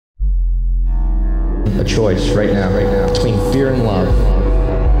a choice right now, between fear and love.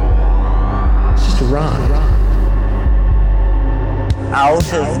 It's just a rock.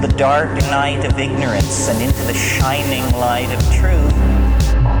 Out of the dark night of ignorance and into the shining light of truth.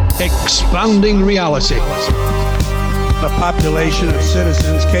 Expounding reality. A population of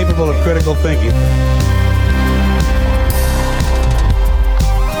citizens capable of critical thinking.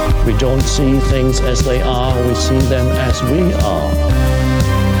 We don't see things as they are, we see them as we are.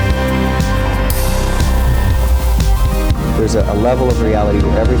 There's a level of reality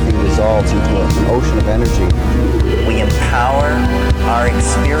where everything dissolves into an ocean of energy. We empower our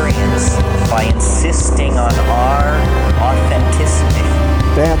experience by insisting on our authenticity.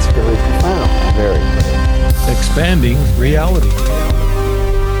 That's very profound. Very. Expanding reality.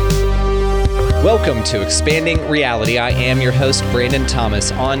 Welcome to Expanding Reality. I am your host, Brandon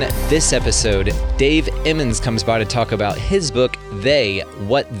Thomas. On this episode, Dave Emmons comes by to talk about his book, They,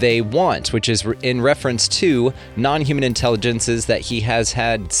 What They Want, which is in reference to non-human intelligences that he has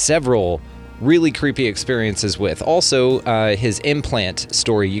had several really creepy experiences with. Also, his implant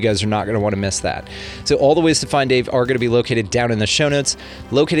story. You guys are not going to want to miss that. So all the ways to find Dave are going to be located down in the show notes.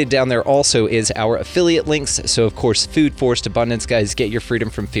 Located down there also is our affiliate links. So of course, Food Forced Abundance, guys, get your freedom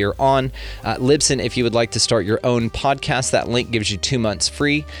from fear on. Libsyn, if you would like to start your own podcast, that link gives you 2 months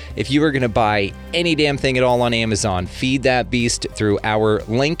free. If you are going to buy any damn thing at all on Amazon, feed that beast through our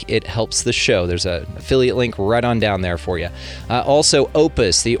link. It helps the show. There's an affiliate link right on down there for you. Also,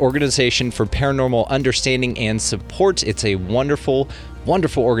 Opus, the organization for paranormal understanding and support. It's a wonderful,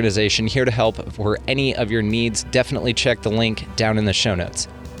 wonderful organization here to help for any of your needs. Definitely check the link down in the show notes.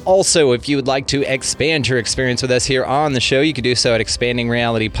 Also, if you would like to expand your experience with us here on the show, you can do so at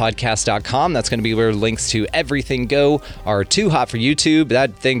expandingrealitypodcast.com. That's going to be where links to everything go are too hot for YouTube.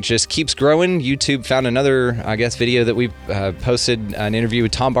 That thing just keeps growing. YouTube found another, video that we posted an interview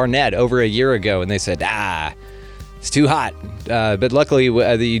with Tom Barnett over a year ago, and they said, it's too hot, but luckily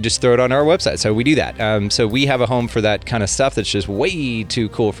you just throw it on our website, so we do that. So we have a home for that kind of stuff that's just way too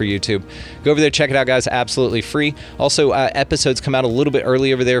cool for YouTube. Go over there, check it out, guys, absolutely free. Also, episodes come out a little bit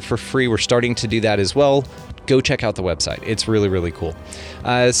early over there for free. We're starting to do that as well. Go check out the website. It's really, really cool.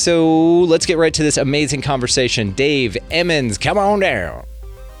 So let's get right to this amazing conversation. Dave Emmons, come on down.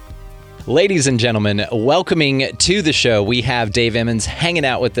 Ladies and gentlemen, welcoming to the show, we have Dave Emmons hanging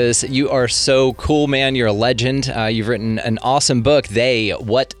out with us. You are so cool, man. You're a legend. You've written an awesome book, They,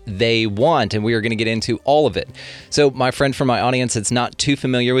 What They Want, and we are going to get into all of it. So, my friend from my audience that's not too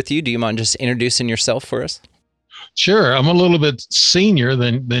familiar with you, do you mind just introducing yourself for us? Sure. I'm a little bit senior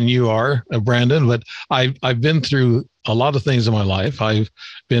than you are, Brandon, but I've been through a lot of things in my life. I've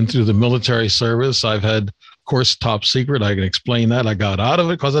been through the military service. I've had course, top secret. I can explain that. I got out of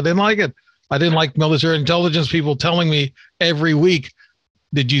it because I didn't like it. I didn't like military intelligence people telling me every week,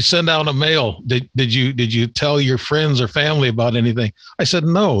 did you send out a mail? Did you tell your friends or family about anything? I said,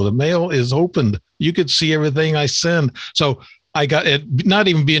 no, the mail is opened. You could see everything I send. So I got it, not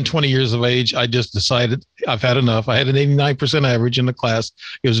even being 20 years of age, I just decided I've had enough. I had an 89% average in the class.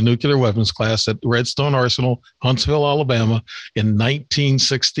 It was a nuclear weapons class at Redstone Arsenal, Huntsville, Alabama in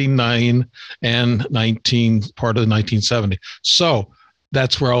 1969 and part of 1970. So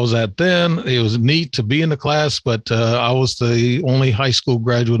that's where I was at then. It was neat to be in the class, but I was the only high school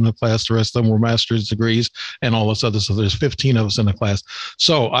graduate in the class. The rest of them were master's degrees and all this other stuff. There's 15 of us in the class.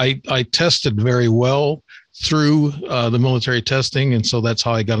 So I tested very well through the military testing. And so that's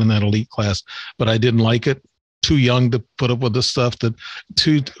how I got in that elite class, but I didn't like it. Too young to put up with this stuff,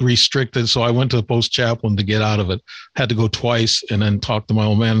 too restricted. So I went to the post chaplain to get out of it. Had to go twice and then talk to my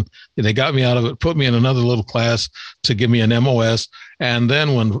old man. They got me out of it, put me in another little class to give me an MOS. And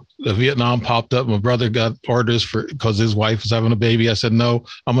then when the Vietnam popped up, my brother got orders because his wife was having a baby. I said, no,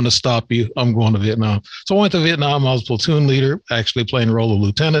 I'm going to stop you. I'm going to Vietnam. So I went to Vietnam. I was platoon leader, actually playing the role of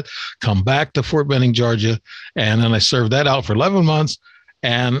lieutenant, come back to Fort Benning, Georgia. And then I served that out for 11 months.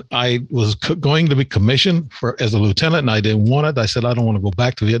 And I was going to be commissioned as a lieutenant, and I didn't want it. I said, I don't want to go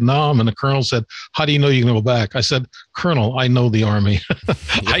back to Vietnam. And the colonel said, how do you know you're going to go back? I said, Colonel, I know the Army.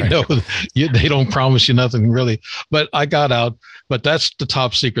 I know they don't promise you nothing really. But I got out. But that's the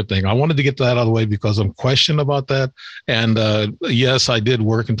top secret thing. I wanted to get that out of the way because I'm questioned about that. And yes, I did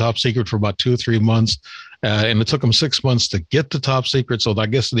work in top secret for about 2 or 3 months. And it took them 6 months to get to top secret. So I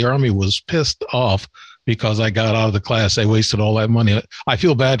guess the Army was pissed off because I got out of the class. They wasted all that money. I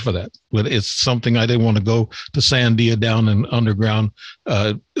feel bad for that, but it's something I didn't want to go to Sandia down in underground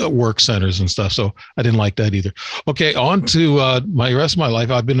work centers and stuff. So I didn't like that either. Okay, on to my rest of my life.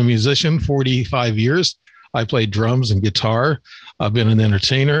 I've been a musician 45 years. I played drums and guitar. I've been an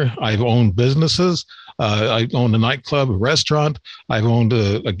entertainer. I've owned businesses. I owned a nightclub, a restaurant. I've owned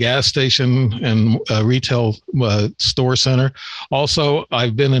a gas station and a retail store center. Also,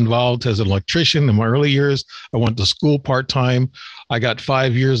 I've been involved as an electrician in my early years. I went to school part-time. I got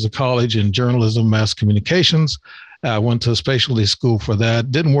 5 years of college in journalism, mass communications. I went to a specialty school for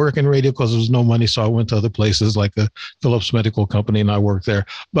that. Didn't work in radio because there was no money, so I went to other places like the Phillips Medical Company, and I worked there.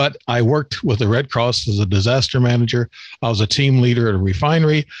 But I worked with the Red Cross as a disaster manager. I was a team leader at a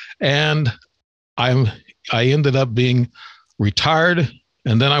refinery, and I ended up being retired,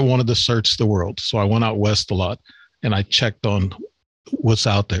 and then I wanted to search the world. So I went out west a lot, and I checked on what's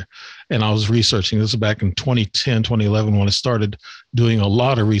out there. And I was researching. This is back in 2010, 2011, when I started doing a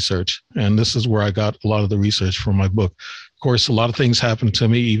lot of research. And this is where I got a lot of the research for my book. Of course, a lot of things happened to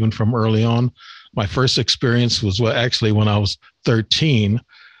me even from early on. My first experience was actually when I was 13,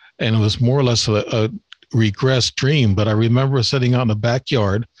 and it was more or less a regressed dream. But I remember sitting out in the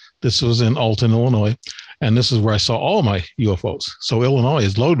backyard. This was in Alton, Illinois. And this is where I saw all my UFOs. So Illinois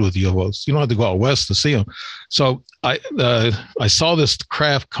is loaded with UFOs. You don't have to go out west to see them. So I saw this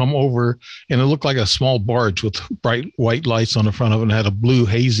craft come over, and it looked like a small barge with bright white lights on the front of it and had a blue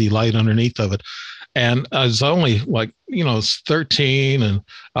hazy light underneath of it. And I was only 13, and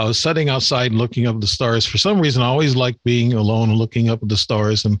I was sitting outside and looking up at the stars. For some reason, I always liked being alone and looking up at the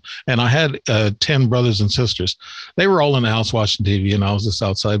stars. And I had 10 brothers and sisters. They were all in the house watching TV, and I was just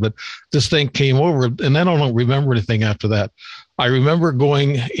outside. But this thing came over, and I don't remember anything after that. I remember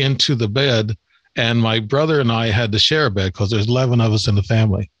going into the bed, and my brother and I had to share a bed because there's 11 of us in the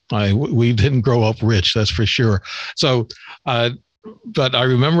family. We didn't grow up rich, that's for sure. So, but I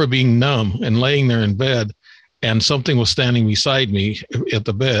remember being numb and laying there in bed, and something was standing beside me at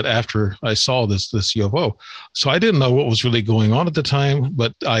the bed after I saw this UFO. So I didn't know what was really going on at the time,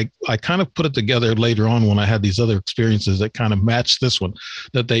 but I kind of put it together later on when I had these other experiences that kind of matched this one,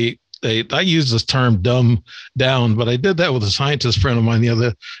 that I use this term dumb down, but I did that with a scientist friend of mine the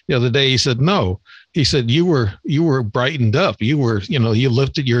other day. He said, no, he said, you were brightened up. You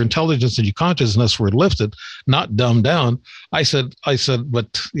lifted, your intelligence and your consciousness were lifted, not dumbed down. I said,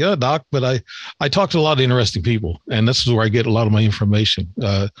 but yeah, doc, but I talk to a lot of interesting people, and this is where I get a lot of my information.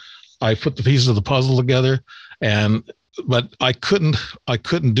 I put the pieces of the puzzle together, but I couldn't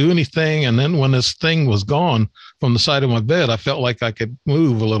do anything. And then when this thing was gone from the side of my bed, I felt like I could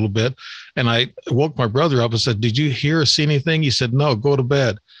move a little bit. And I woke my brother up and said, did you hear or see anything? He said, no, go to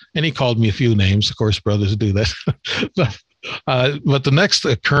bed. And he called me a few names. Of course, brothers do that. But the next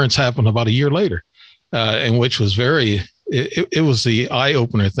occurrence happened about a year later, and which was it was the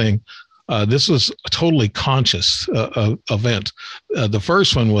eye-opener thing. This was a totally conscious event. The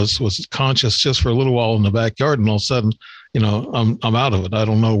first one was conscious just for a little while in the backyard, and all of a sudden, I'm out of it. I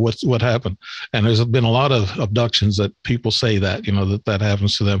don't know what happened. And there's been a lot of abductions that people say that that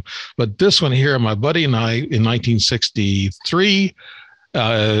happens to them. But this one here, my buddy and I, in 1963,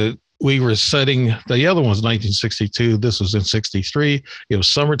 we were sitting. The other one was 1962. This was in 63. It was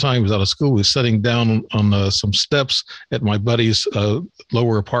summertime. He was out of school. We were sitting down on some steps at my buddy's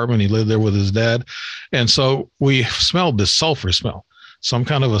lower apartment. He lived there with his dad. And so we smelled this sulfur smell, some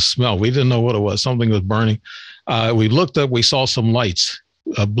kind of a smell. We didn't know what it was. Something was burning. We looked up. We saw some lights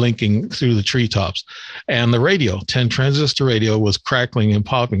blinking through the treetops. And the radio, 10 transistor radio, was crackling and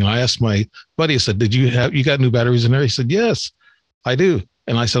popping. And I asked my buddy, I said, you got new batteries in there? He said, yes, I do.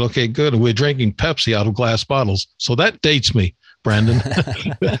 And I said, okay, good. And we're drinking Pepsi out of glass bottles. So that dates me, Brandon.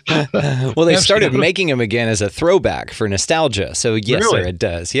 Well, they started making them again as a throwback for nostalgia. So yes, really? Sir, it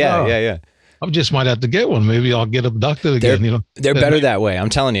does. Yeah, yeah. I just might have to get one. Maybe I'll get abducted again. They're better that way. I'm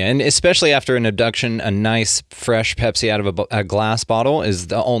telling you. And especially after an abduction, a nice fresh Pepsi out of a glass bottle is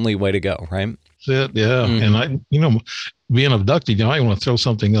the only way to go, right? That's it. Yeah. Mm-hmm. And being abducted, I want to throw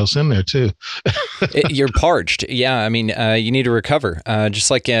something else in there too. You're parched. Yeah. I mean, you need to recover.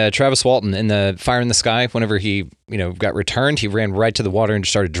 Just like Travis Walton in the Fire in the Sky, whenever he, got returned, he ran right to the water and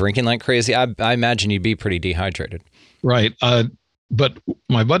started drinking like crazy. I imagine you'd be pretty dehydrated. Right. But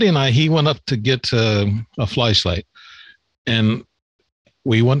my buddy and he went up to get a flashlight, and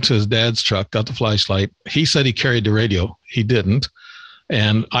we went to his dad's truck, got the flashlight. He said he carried the radio. He didn't.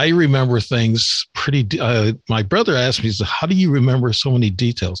 And I remember things my brother asked me, he said, how do you remember so many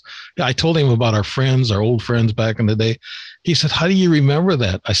details? I told him about our old friends back in the day. He said, how do you remember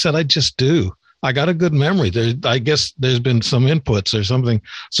that? I said, I just do. I got a good memory. I guess there's been some inputs or something.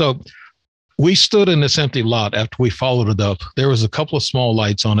 So we stood in this empty lot after we followed it up. There was a couple of small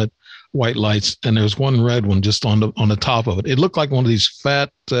lights on it, white lights, and there was one red one just on the top of it. It looked like one of these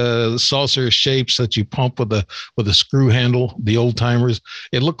fat saucer shapes that you pump with a screw handle, the old timers.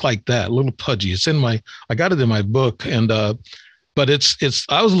 It looked like that, a little pudgy. I got it in my book, and but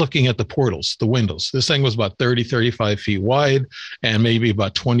I was looking at the portals, the windows. This thing was about 30, 35 feet wide and maybe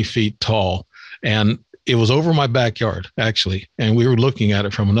about 20 feet tall. And it was over my backyard, actually. And we were looking at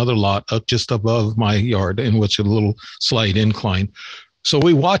it from another lot up just above my yard, in which a little slight incline. So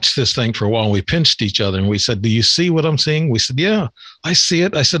we watched this thing for a while. And we pinched each other and we said, "Do you see what I'm seeing?" We said, "Yeah, I see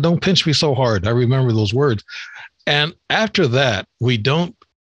it." I said, "Don't pinch me so hard." I remember those words. And after that,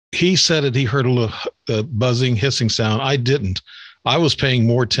 he said it, he heard a little buzzing, hissing sound. I didn't. I was paying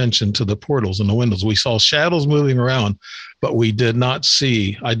more attention to the portals and the windows. We saw shadows moving around, but I did not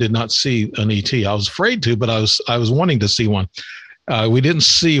see an ET. I was afraid to, but I was wanting to see one. We didn't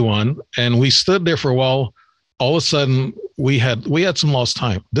see one, and we stood there for a while. All of a sudden, we had some lost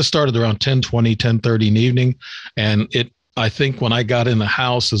time. This started around 10:20, 10:30 in the evening, and I think when I got in the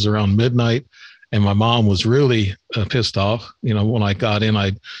house is around midnight. And my mom was really pissed off. You know, when I got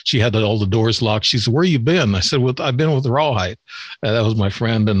in, she had all the doors locked. She said, "Where you been?" I said, "Well, I've been with Rawhide." That was my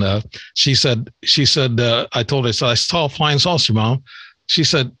friend. And she said, I told her, I saw a flying saucer, Mom. She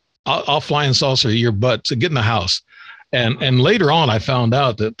said, I'll fly and saucer your butt to get in the house. And later on, I found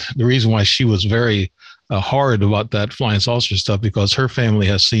out that the reason why she was very hard about that flying saucer stuff, because her family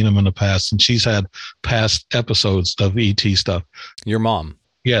has seen them in the past, and she's had past episodes of ET stuff. Your mom.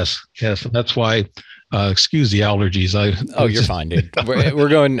 Yes. That's why, excuse the allergies. You're fine, dude. We're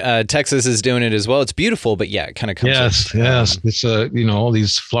going, Texas is doing it as well. It's beautiful, but yeah, it kind of comes. Yes. It's, all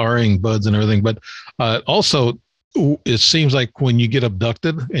these flowering buds and everything. But also, it seems like when you get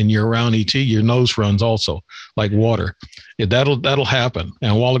abducted and you're around ET, your nose runs also like water. That'll happen.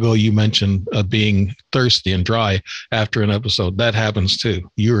 And a while ago, you mentioned being thirsty and dry after an episode. That happens too.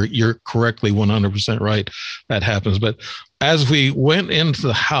 You're correctly 100% right. That happens. But as we went into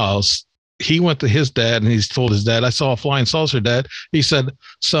the house, he went to his dad and he's told his dad, "I saw a flying saucer, Dad." He said,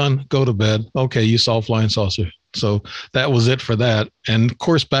 "Son, go to bed." Okay, you saw a flying saucer. So that was it for that. And of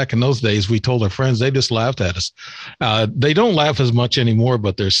course, back in those days, we told our friends, they just laughed at us. They don't laugh as much anymore,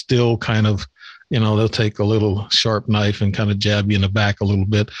 but they're still kind of, they'll take a little sharp knife and kind of jab you in the back a little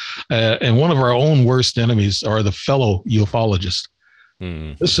bit. And one of our own worst enemies are the fellow ufologists.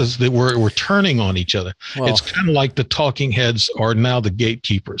 This is that we're turning on each other. Well, it's kind of like the talking heads are now the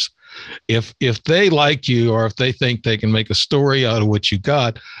gatekeepers. If they like you, or if they think they can make a story out of what you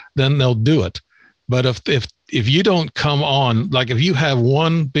got, then they'll do it. But if you don't come on, like if you have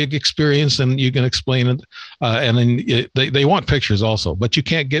one big experience and you can explain it, and then they want pictures also, but you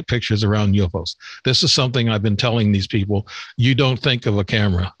can't get pictures around UFOs. This is something I've been telling these people. You don't think of a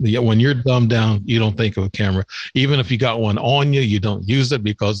camera. When you're dumbed down, you don't think of a camera. Even if you got one on you, you don't use it,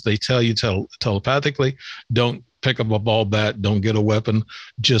 because they tell you telepathically, don't pick up a ball bat, don't get a weapon,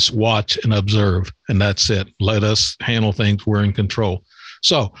 just watch and observe. And that's it. Let us handle things. We're in control.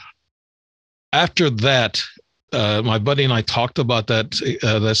 So after that, my buddy and I talked about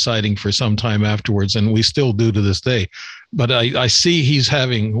that sighting for some time afterwards, and we still do to this day. But I see he's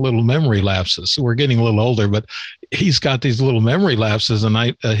having little memory lapses. We're getting a little older, but he's got these little memory lapses. And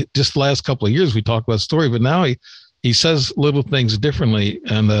just the last couple of years we talked about the story, but now he says little things differently,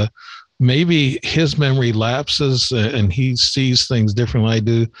 and maybe his memory lapses and he sees things differently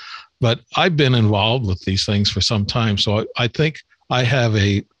than I do. But I've been involved with these things for some time, so I think I have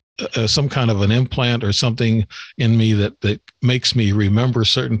some kind of an implant or something in me that makes me remember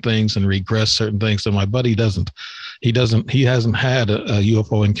certain things and regress certain things. And my buddy doesn't. He hasn't had a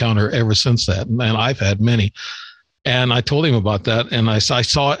UFO encounter ever since that. And I've had many. And I told him about that. And I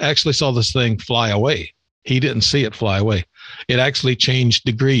actually saw this thing fly away. He didn't see it fly away. It actually changed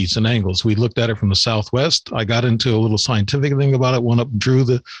degrees and angles. We looked at it from the southwest. I got into a little scientific thing about it, went up and drew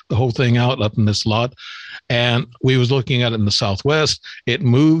the whole thing out up in this lot. And we was looking at it in the southwest. It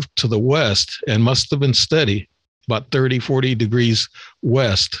moved to the west and must have been steady, about 30, 40 degrees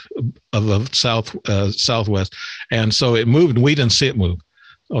west of the southwest. And so it moved, and we didn't see it move.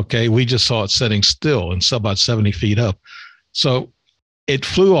 Okay, we just saw it setting still and about 70 feet up. So it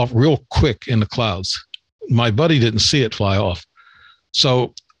flew off real quick in the clouds. My buddy didn't see it fly off.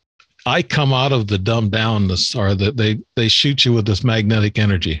 So I come out of the dumbed downness, or that they shoot you with this magnetic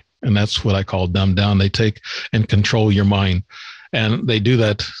energy. And that's what I call dumbed down. They take and control your mind. And they do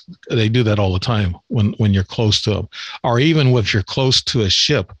that all the time when you're close to them. Or even if you're close to a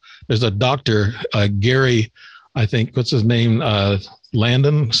ship. There's a doctor, Gary, I think, what's his name?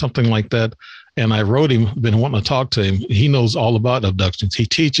 Landon, something like that. And I wrote him, been wanting to talk to him. He knows all about abductions. He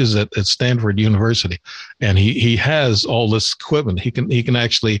teaches at Stanford University, and he has all this equipment. He can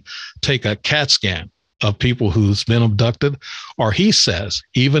actually take a CAT scan of people who's been abducted, or he says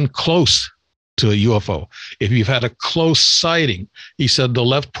even close to a UFO. If you've had a close sighting, he said the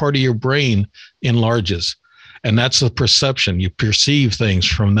left part of your brain enlarges. And that's the perception. You perceive things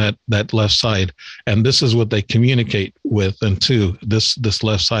from that left side. And this is what they communicate with and to this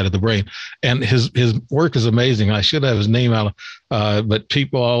left side of the brain. And his work is amazing. I should have his name out, but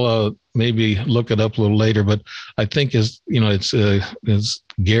people all maybe look it up a little later. But I think it's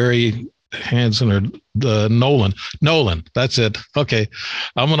Gary Hansen or Nolan. That's it. Okay.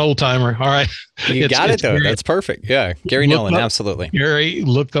 I'm an old timer. All right. You got it though. That's perfect. Yeah. Gary Nolan. Absolutely.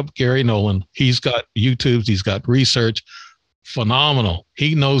 Look up Gary Nolan. He's got YouTubes. He's got research. Phenomenal.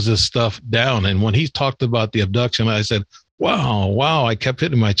 He knows this stuff down. And when he talked about the abduction, I said, wow. I kept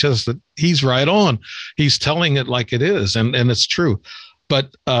hitting my chest that he's right on. He's telling it like it is. And it's true.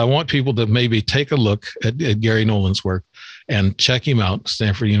 But I want people to maybe take a look at Gary Nolan's work and check him out,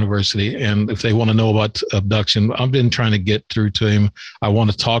 Stanford University. And if they want to know about abduction, I've been trying to get through to him. I want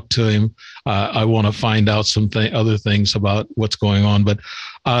to talk to him. I want to find out other things about what's going on. But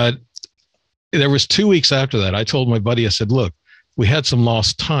there was 2 weeks after that, I told my buddy, I said, look, we had some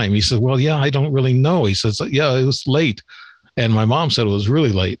lost time. He said, well, yeah, I don't really know. He says, yeah, it was late. And my mom said it was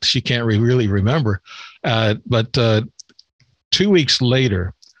really late. She can't really remember. But 2 weeks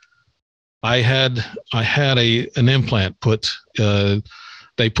later, I had an implant put.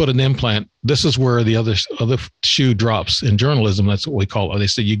 They put an implant. This is where the other shoe drops in journalism. That's what we call it. They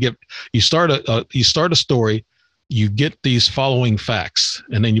say you start a story, you get these following facts,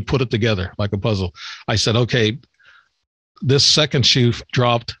 and then you put it together like a puzzle. I said, okay, this second shoe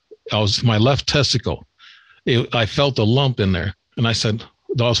dropped. My left testicle. I felt a lump in there, and I said,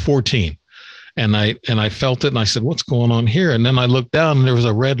 I was 14. And I felt it, and I said, what's going on here? And then I looked down, and there was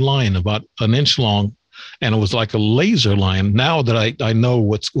a red line about an inch long, and it was like a laser line. Now that I know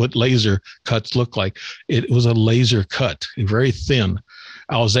what laser cuts look like, it was a laser cut, very thin.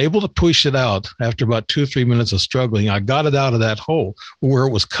 I was able to push it out after about 2 or 3 minutes of struggling. I got it out of that hole where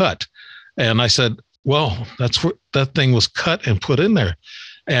it was cut. And I said, well, that's where that thing was cut and put in there.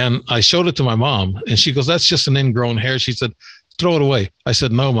 And I showed it to my mom, and she goes, that's just an ingrown hair. She said, throw it away. I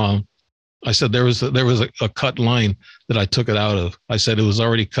said, no, Mom. I said, there was a cut line that I took it out of. I said, it was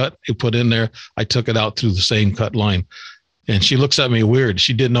already cut. It put in there. I took it out through the same cut line. And she looks at me weird.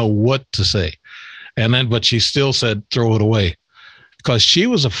 She didn't know what to say. But she still said, throw it away. Because she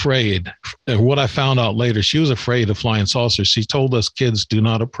was afraid, and what I found out later, she was afraid of flying saucers. She told us kids do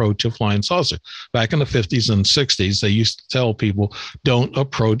not approach a flying saucer. Back in the 50s and 60s, they used to tell people, don't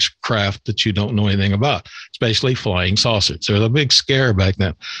approach craft that you don't know anything about, especially flying saucers. There was a big scare back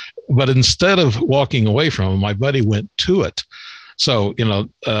then. But instead of walking away from it, my buddy went to it. So,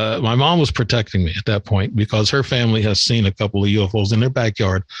 my mom was protecting me at that point because her family has seen a couple of UFOs in their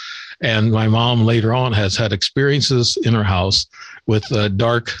backyard. And my mom later on has had experiences in her house with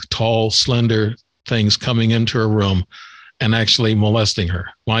dark, tall, slender things coming into her room and actually molesting her.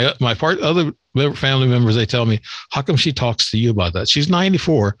 My other family members, they tell me, how come she talks to you about that? She's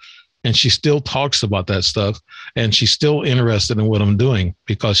 94 and she still talks about that stuff. And she's still interested in what I'm doing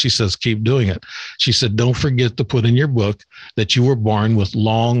because she says, keep doing it. She said, don't forget to put in your book that you were born with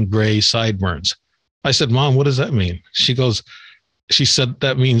long gray sideburns. I said, Mom, what does that mean? She said,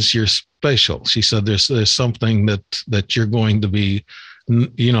 that means you're special. She said, there's something that you're going to be,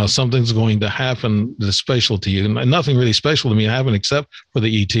 something's going to happen that's special to you. And nothing really special to me happened except for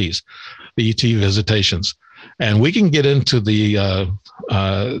the ETs, the ET visitations. And we can get into the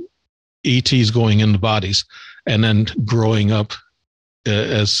ETs going into bodies and then growing up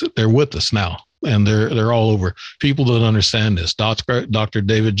as they're with us now. And they're all over. People don't understand this. Dr.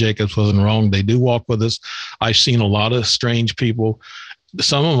 David Jacobs wasn't wrong. They do walk with us. I've seen a lot of strange people.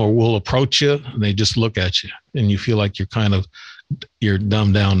 Some of them will approach you and they just look at you and you feel like you're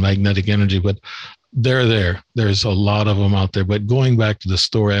dumbed down magnetic energy, but they're there. There's a lot of them out there. But going back to the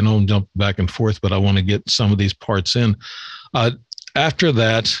story, I know I'm jumping back and forth, but I want to get some of these parts in. After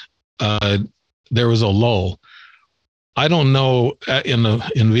that, there was a lull. I don't know.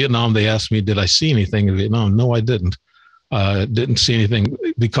 In Vietnam, they asked me, did I see anything in Vietnam? No, I didn't. Didn't see anything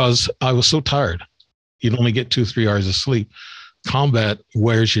because I was so tired. You'd only get 2-3 hours of sleep. Combat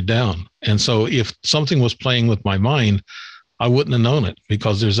wears you down. And so if something was playing with my mind, I wouldn't have known it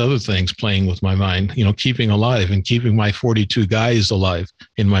because there's other things playing with my mind, keeping alive and keeping my 42 guys alive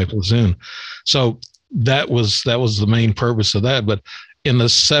in my platoon. So that was the main purpose of that. But in the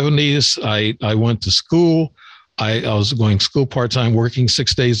 70s, I went to school. I was going to school part-time, working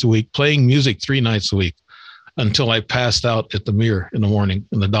 6 days a week, playing music 3 nights a week until I passed out at the mirror in the morning.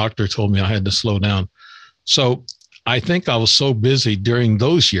 And the doctor told me I had to slow down. So I think I was so busy during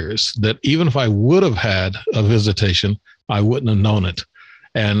those years that even if I would have had a visitation, I wouldn't have known it.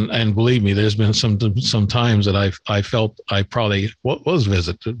 And believe me, there's been some times that I felt I probably was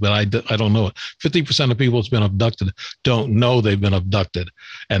visited, but I don't know it. 50% of people that's been abducted don't know they've been abducted,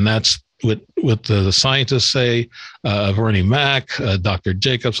 and that's what the scientists say. Bernie Mac, Dr.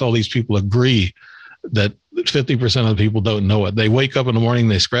 Jacobs, all these people agree that 50% of the people don't know it. They wake up in the morning,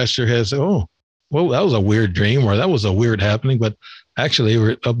 they scratch their heads, say, "Oh, well, that was a weird dream," or "That was a weird happening," but actually they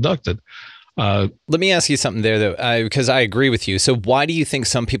were abducted. Let me ask you something there, though, because I agree with you. So why do you think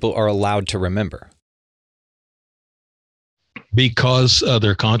some people are allowed to remember? Because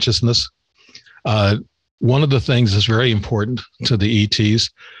their consciousness. One of the things that's very important to the ETs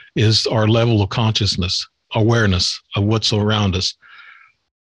is our level of consciousness, awareness of what's around us.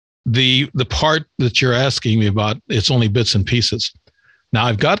 The part that you're asking me about, it's only bits and pieces. Now,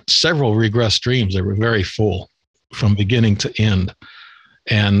 I've got several regress dreams that were very full from beginning to end.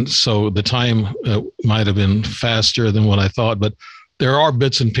 And so the time might have been faster than what I thought, but there are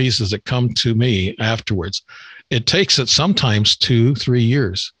bits and pieces that come to me afterwards. It takes it sometimes 2-3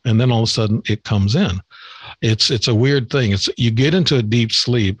 years, and then all of a sudden it comes in. It's a weird thing. You get into a deep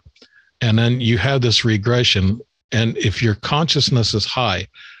sleep, and then you have this regression. And if your consciousness is high,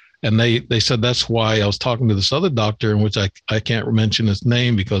 and they said that's why I was talking to this other doctor, in which I can't mention his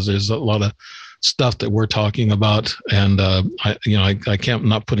name because there's a lot of stuff that we're talking about, and I can't, I'm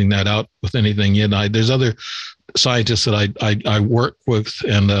not putting that out with anything yet. There's other scientists that I work with,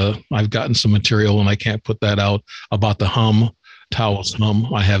 and I've gotten some material, and I can't put that out about the Taoist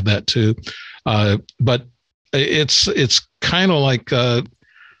hum. I have that too, but it's kind of like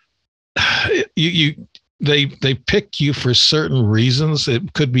they pick you for certain reasons.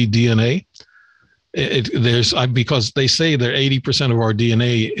 It could be DNA. Because they say that 80% of our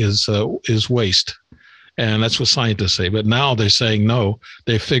DNA is waste, and that's what scientists say. But now they're saying no.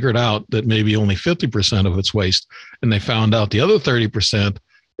 They figured out that maybe only 50% of it's waste, and they found out the other 30%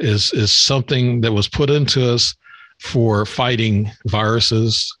 is something that was put into us for fighting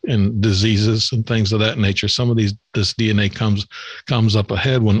viruses and diseases and things of that nature. Some of this DNA comes up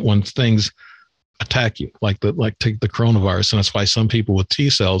ahead when things attack you, take the coronavirus, and that's why some people with T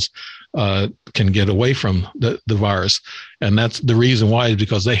cells can get away from the virus, and that's the reason why, is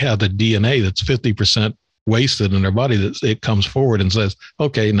because they have the DNA that's 50% wasted in their body, that it comes forward and says,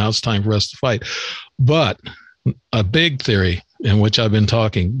 okay, now it's time for us to fight. But a big theory, in which I've been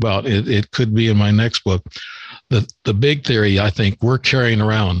talking about, it could be in my next book, the big theory, I think we're carrying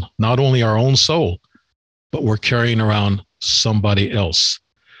around not only our own soul, but we're carrying around somebody else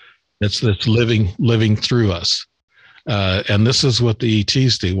that's living through us. And this is what the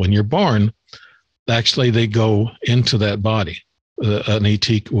ETs do. When you're born, actually they go into that body. An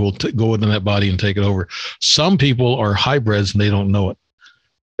ET will go into that body and take it over. Some people are hybrids and they don't know it.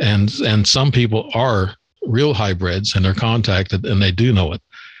 And some people are real hybrids and they're contacted and they do know it,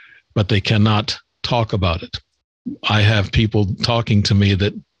 but they cannot talk about it. I have people talking to me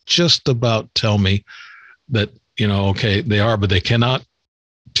that just about tell me that, okay, they are, but they cannot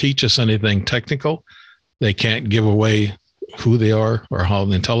teach us anything technical. They can't give away who they are or how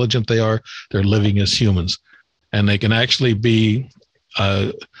intelligent they are. They're living as humans, and they can actually be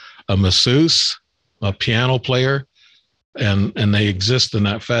a masseuse, a piano player, and they exist in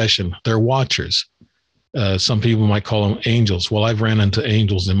that fashion. They're watchers. Some people might call them angels. Well, I've ran into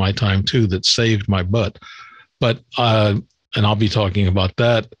angels in my time too that saved my butt. But and I'll be talking about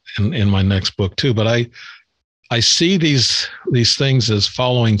that in my next book too. But I see these things as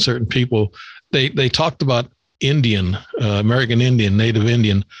following certain people. They talked about Indian, American Indian, Native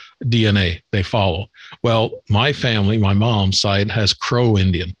Indian DNA they follow. Well, my family, my mom's side, has Crow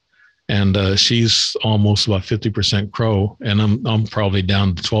Indian, and she's almost about 50% Crow, and I'm probably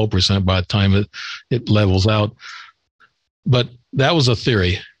down to 12% by the time it levels out. But that was a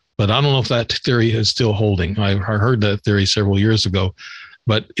theory, but I don't know if that theory is still holding. I heard that theory several years ago.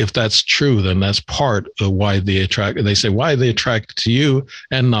 But if that's true, then that's part of why they say, why are they attracted to you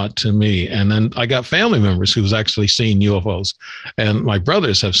and not to me? And then I got family members who's actually seen UFOs, and my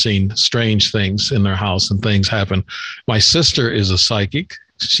brothers have seen strange things in their house and things happen. My sister is a psychic.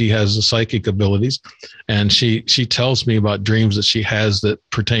 She has the psychic abilities, and she tells me about dreams that she has that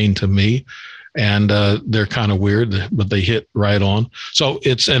pertain to me. And they're kind of weird, but they hit right on. So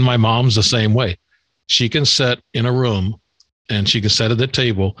and my mom's the same way. She can sit in a room and she can sit at the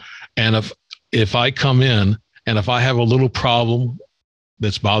table. And if I come in and if I have a little problem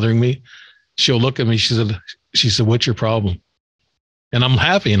that's bothering me, she'll look at me. She said, what's your problem? And I'm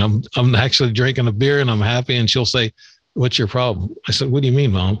happy. And I'm actually drinking a beer and I'm happy. And she'll say, what's your problem? I said, what do you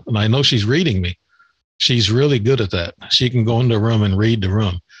mean, Mom? And I know she's reading me. She's really good at that. She can go into a room and read the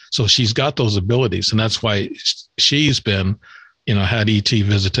room. So she's got those abilities. And that's why she's been had ET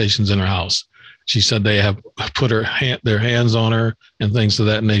visitations in her house. She said they have put their hands on her and things of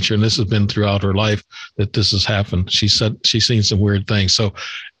that nature. And this has been throughout her life that this has happened. She said she's seen some weird things. So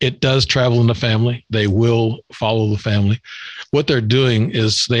it does travel in the family. They will follow the family. What they're doing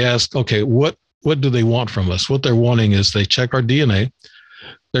is they ask, okay, what do they want from us? What they're wanting is they check our DNA.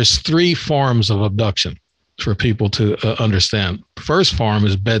 There's 3 forms of abduction for people to understand. The first form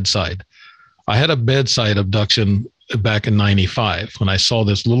is bedside. I had a bedside abduction back in 95 when I saw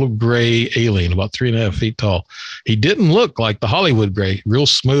this little gray alien about 3.5 feet tall. He didn't look like the Hollywood gray, real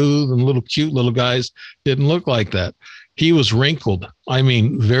smooth and little cute little guys. Didn't look like that. He was wrinkled. I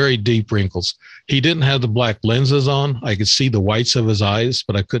mean, very deep wrinkles. He didn't have the black lenses on. I could see the whites of his eyes,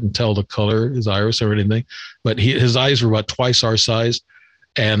 but I couldn't tell the color, his iris or anything. But his eyes were about twice our size.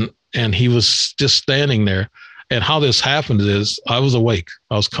 And he was just standing there. And how this happened is I was awake.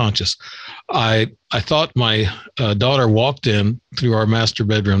 I was conscious. I thought my daughter walked in through our master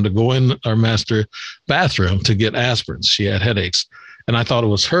bedroom to go in our master bathroom to get aspirins. She had headaches. And I thought it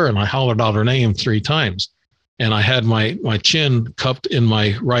was her. And I hollered out her name 3 times. And I had my chin cupped in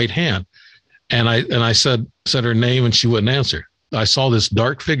my right hand. And I said her name and she wouldn't answer. I saw this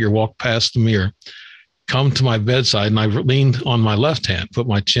dark figure walk past the mirror, come to my bedside, and I leaned on my left hand, put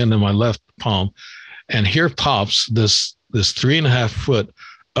my chin in my left palm. And here pops this 3.5 foot,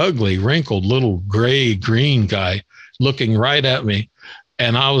 ugly, wrinkled little gray green guy looking right at me.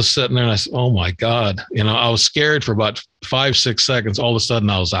 And I was sitting there and I said, oh my God. I was scared for about 5-6 seconds. All of a sudden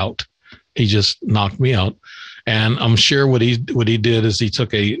I was out. He just knocked me out. And I'm sure what he did is he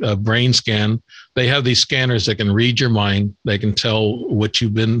took a brain scan. They have these scanners that can read your mind. They can tell what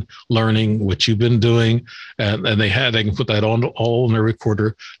you've been learning, what you've been doing, and they can put that on all in a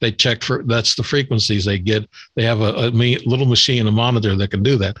recorder. They check that's the frequencies they get. They have a little machine, a monitor that can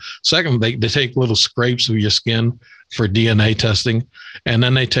do that. Second, they take little scrapes of your skin for DNA testing, and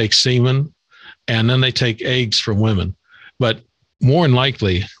then they take semen, and then they take eggs from women. But more than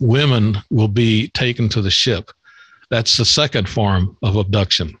likely, women will be taken to the ship. That's the second form of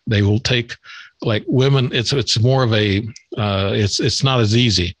abduction. They will take, like women, it's more of a, it's not as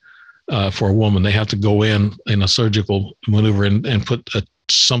easy for a woman. They have to go in a surgical maneuver and put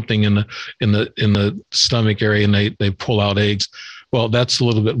something in the stomach area, and they pull out eggs. Well, that's a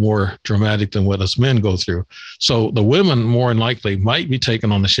little bit more dramatic than what us men go through. So the women more than likely might be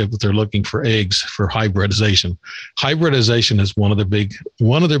taken on the ship if they're looking for eggs for hybridization. Hybridization is one of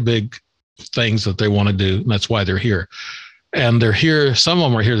their big things that they want to do. And that's why they're here. And they're here. Some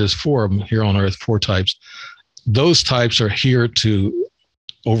of them are here. There's 4 of them here on Earth, 4 types. Those types are here to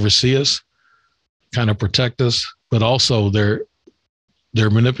oversee us, kind of protect us, but also they're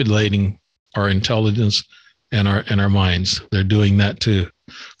manipulating our intelligence and our minds. They're doing that too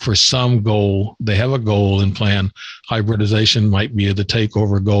for some goal. They have a goal and plan. Hybridization might be the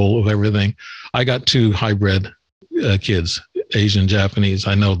takeover goal of everything. I got 2 hybrid kids, Asian, Japanese.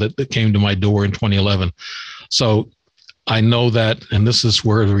 I know that came to my door in 2011. So I know that, and this is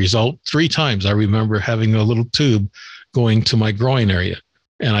where the result, 3 times I remember having a little tube going to my groin area,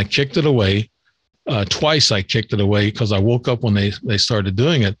 and I kicked it away. Twice I kicked it away because I woke up when they started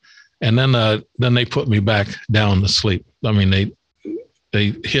doing it. And then they put me back down to sleep. I mean,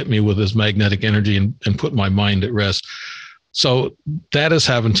 they hit me with this magnetic energy and put my mind at rest. So that has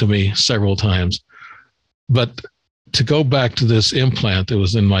happened to me several times. But to go back to this implant that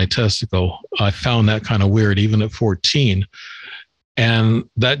was in my testicle, I found that kind of weird, even at 14. And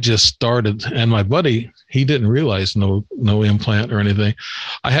that just started. And my buddy, he didn't realize no implant or anything.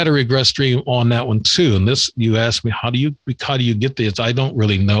 I had a regress dream on that one too. And this, you asked me, how do you get this? I don't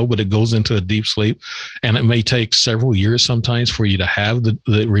really know, but it goes into a deep sleep, and it may take several years sometimes for you to have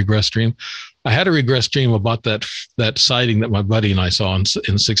the regress dream. I had a regress dream about that sighting that my buddy and I saw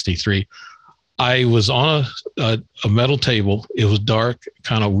in 63. I was on a metal table. It was dark,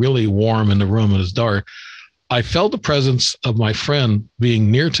 kind of really warm in the room. It was dark. I felt the presence of my friend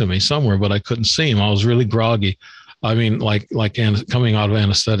being near to me somewhere, but I couldn't see him. I was really groggy. I mean, like coming out of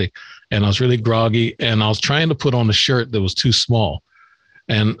anesthetic, and I was really groggy, and I was trying to put on a shirt that was too small.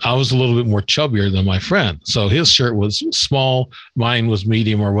 And I was a little bit more chubbier than my friend. So his shirt was small, mine was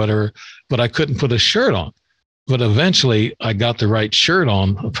medium or whatever, but I couldn't put a shirt on. But eventually I got the right shirt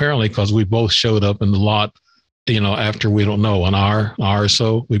on, apparently, because we both showed up in the lot, after, we don't know, an hour or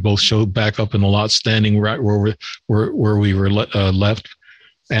so. We both showed back up in the lot, standing right where we were left.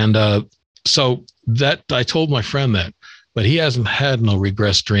 And so that, I told my friend that, but he hasn't had no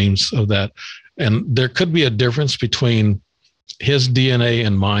regress dreams of that. And there could be a difference between his DNA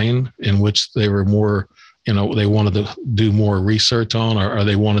and mine, in which they were more, they wanted to do more research on, or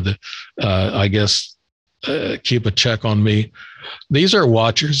they wanted to, I guess, keep a check on me. These are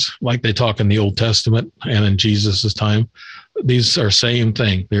watchers, like they talk in the Old Testament and in Jesus's time. These are same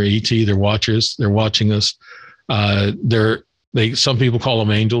thing. They're ET. They're watchers. They're watching us. Some people call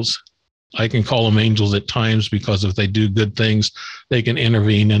them angels. I can call them angels at times because if they do good things, they can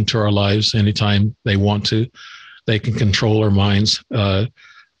intervene into our lives anytime they want to. They can control our minds.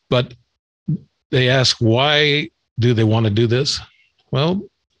 But they ask, why do they want to do this? Well,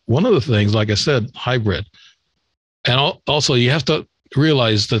 one of the things, like I said, hybrid. And also you have to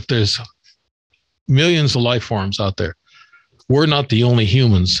realize that there's millions of life forms out there. We're not the only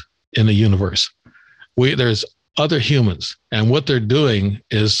humans in the universe. There's other humans, and what they're doing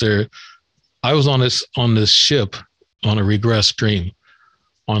is I was on this ship on a regress dream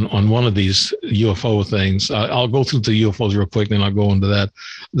on one of these UFO things. I'll go through the UFOs real quick, then I'll go into that.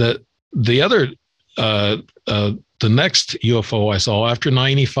 The next UFO I saw after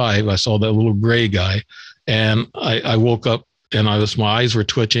 95, I saw that little gray guy, and I woke up and my eyes were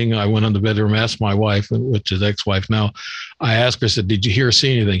twitching. I went in the bedroom, asked my wife, which is ex-wife now. I asked her, I said, "Did you hear or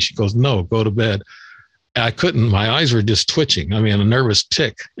see anything?" She goes, "No, go to bed." I couldn't. My eyes were just twitching. I mean, a nervous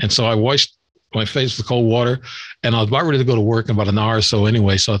tick. And so I washed my face with cold water, and I was about ready to go to work in about an hour or so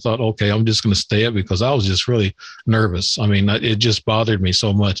anyway. So I thought, okay, I'm just going to stay up because I was just really nervous. I mean, it just bothered me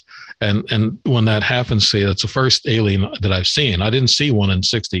so much. And when that happens, see, that's the first alien that I've seen. I didn't see one in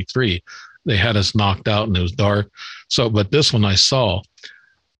 63. They had us knocked out and it was dark. So, but this one I saw.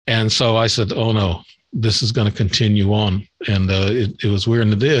 And so I said, oh no, this is going to continue on. And it was weird,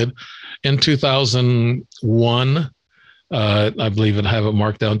 and it did. In 2001, I believe I have it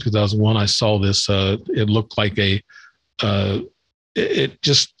marked down. 2001, I saw this. It looked like it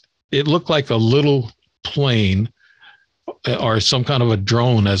looked like a little plane or some kind of a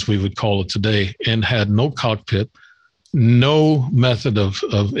drone, as we would call it today, and had no cockpit, no method of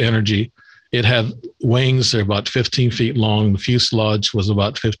energy. It had wings. They're about 15 feet long. The fuselage was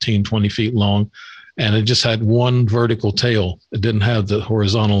about 15, 20 feet long. And it just had one vertical tail. It didn't have the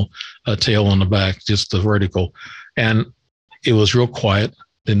horizontal tail on the back, just the vertical. And it was real quiet,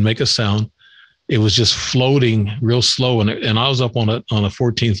 didn't make a sound. It was just floating real slow. And I was up on a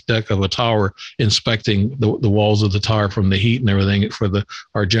 14th deck of a tower inspecting the walls of the tower from the heat and everything for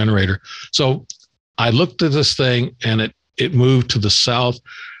our generator. So I looked at this thing, and it moved to the south.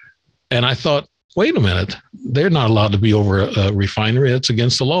 And I thought, wait a minute, they're not allowed to be over a refinery. It's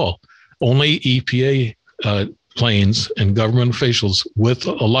against the law. Only EPA planes and government officials with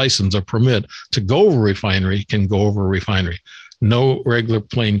a license or permit to go over a refinery can go over a refinery. No regular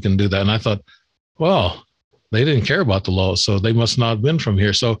plane can do that. And I thought, well, they didn't care about the law, so they must not have been from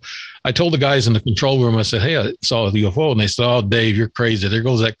here. So I told the guys in the control room, I said, hey, I saw the UFO. And they said, oh, Dave, you're crazy. There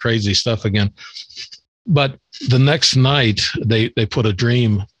goes that crazy stuff again. But the next night, they put a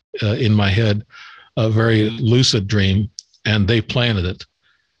dream in my head, a very lucid dream, and they planted it.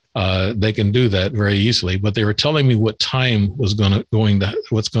 They can do that very easily, but they were telling me what time was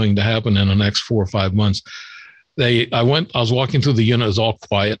what's going to happen in the next 4 or 5 months. I was walking through the unit. It was all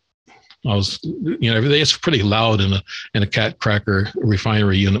quiet. Everything is pretty loud in a cat cracker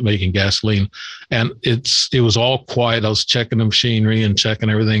refinery unit making gasoline. And it was all quiet. I was checking the machinery and checking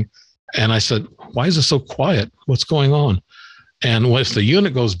everything. And I said, why is it so quiet? What's going on? And once the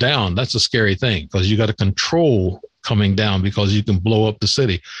unit goes down, that's a scary thing because you got to control coming down because you can blow up the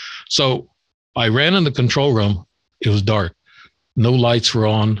city. So I ran in the control room. It was dark. No lights were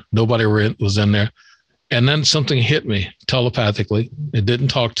on. Nobody was in there. And then something hit me telepathically. It didn't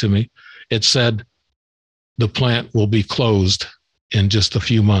talk to me. It said, the plant will be closed in just a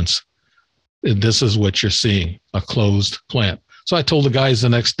few months. And this is what you're seeing, a closed plant. So I told the guys the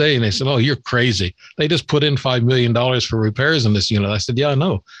next day, and they said, oh, you're crazy. They just put in $5 million for repairs in this unit. I said, yeah, I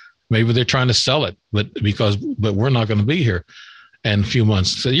know. Maybe they're trying to sell it, but we're not going to be here in a few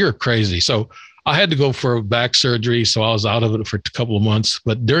months. So you're crazy. So I had to go for back surgery. So I was out of it for a couple of months.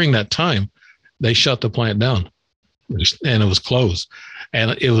 But during that time, they shut the plant down and it was closed.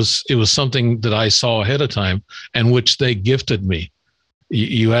 And it was something that I saw ahead of time and which they gifted me.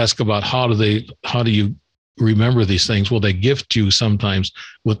 You ask about how do you remember these things? Well, they gift you sometimes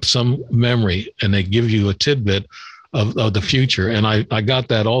with some memory and they give you a tidbit of the future. And I got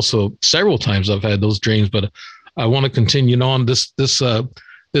that also several times. I've had those dreams, but I want to continue on. This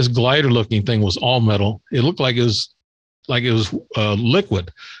glider looking thing was all metal. It looked like it was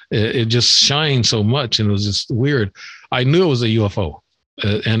liquid. It just shined so much and it was just weird. I knew it was a UFO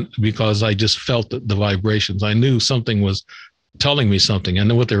and because I just felt the vibrations. I knew something was telling me something. And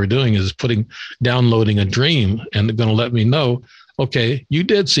then what they were doing is downloading a dream and they're going to let me know, okay, you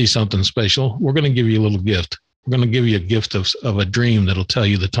did see something special. We're going to give you a little gift. we're going to give you a gift of a dream that'll tell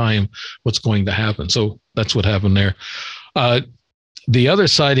you the time, what's going to happen. So that's what happened there. The other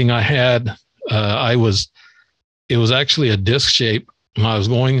sighting I had, it was actually a disc shape. I was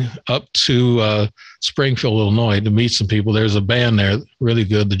going up to Springfield, Illinois to meet some people. There's a band there, really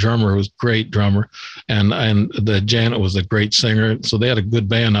good. The drummer was a great drummer, and the Janet was a great singer. So they had a good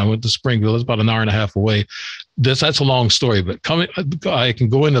band. I went to Springfield. It's about an hour and a half away. That's a long story, but I can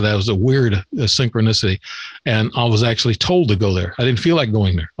go into that. It was a weird synchronicity, and I was actually told to go there. I didn't feel like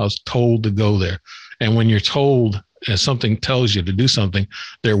going there. I was told to go there. And when you're told, as something tells you to do something,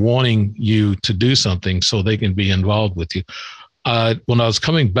 they're wanting you to do something so they can be involved with you. When I was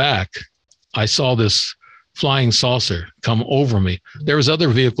coming back, I saw this flying saucer come over me. There was other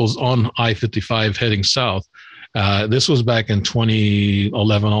vehicles on I-55 heading south. This was back in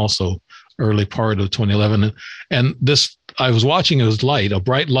 2011 also, early part of 2011. And this, I was watching, it was light, a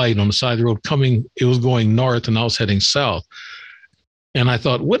bright light on the side of the road coming. It was going north and I was heading south. And I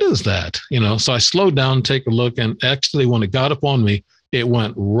thought, what is that? So I slowed down, take a look. And actually, when it got up on me, it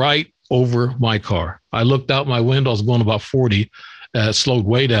went right over my car. I looked out my window. I was going about 40, slowed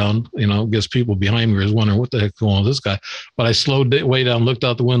way down. I guess people behind me was wondering what the heck going on with this guy. But I slowed way down, looked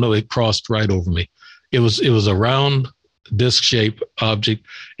out the window. It crossed right over me. It was a round disc-shaped object.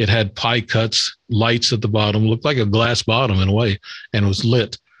 It had pie cuts, lights at the bottom, looked like a glass bottom in a way, and it was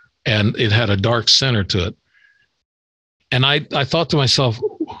lit. And it had a dark center to it. And I thought to myself,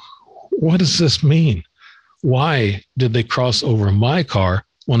 what does this mean? Why did they cross over my car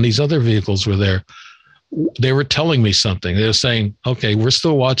when these other vehicles were there? They were telling me something. They were saying, okay, we're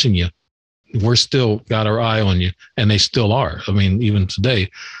still watching you. We're still got our eye on you. And they still are. I mean, even today.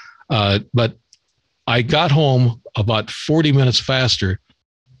 But I got home about 40 minutes faster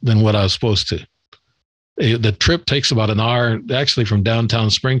than what I was supposed to. The trip takes about an hour. Actually, from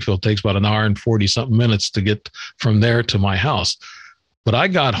downtown Springfield, takes about an hour and 40 something minutes to get from there to my house. But I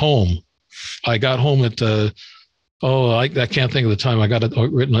got home. I got home at I can't think of the time. I got it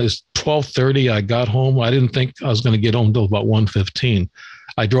written. It's 12:30. I got home. I didn't think I was going to get home until about 1:15.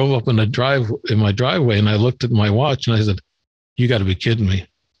 I drove up in my driveway, and I looked at my watch, and I said, "You got to be kidding me!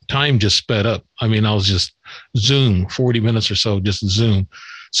 Time just sped up. I mean, I was just zoom 40 minutes or so, just zoom."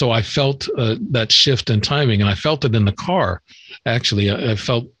 So I felt that shift in timing, and I felt it in the car. Actually, I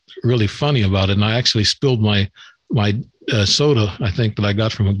felt really funny about it, and I actually spilled my soda, I think, that I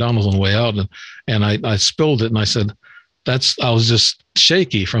got from McDonald's on the way out, and I spilled it, and I said, I was just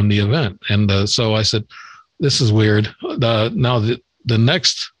shaky from the event, and so I said, this is weird. Now the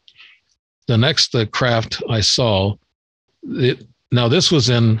next craft I saw, now this was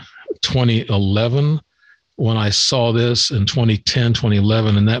in 2011. When I saw this in 2010,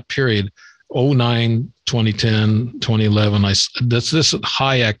 2011, in that period, 09, 2010, 2011, this is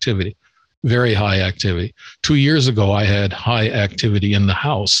high activity, very high activity. 2 years ago, I had high activity in the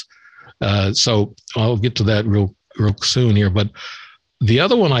house. So I'll get to that real soon here. But the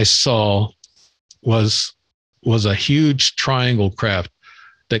other one I saw was a huge triangle craft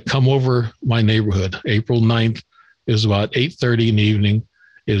that come over my neighborhood. April 9th, it was about 8:30 in the evening.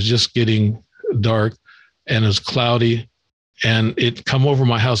 It was just getting dark. And it was cloudy, and it come over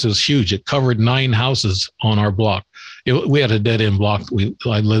my house. It was huge. It covered 9 houses on our block. We had a dead end block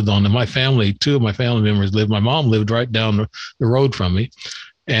I lived on, and my family, 2 of my family members lived. My mom lived right down the road from me.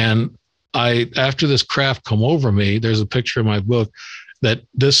 And after this craft come over me, there's a picture in my book that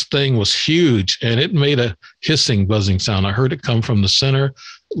this thing was huge, and it made a hissing, buzzing sound. I heard it come from the center,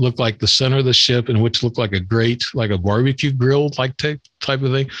 looked like the center of the ship, and which looked like a grate, like a barbecue grill type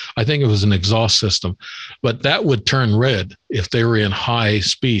of thing. I think it was an exhaust system, but that would turn red if they were in high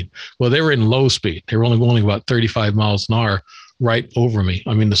speed. Well, they were in low speed. They were only going about 35 miles an hour right over me.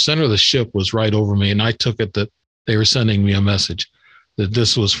 I mean, the center of the ship was right over me, and I took it that they were sending me a message that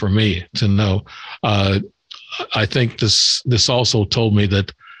this was for me to know. I think this also told me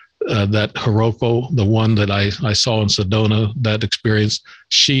that that Hiroko, the one that I saw in Sedona, that experience,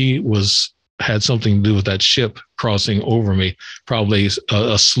 she had something to do with that ship crossing over me, probably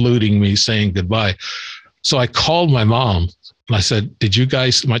saluting me, saying goodbye. So I called my mom and I said, did you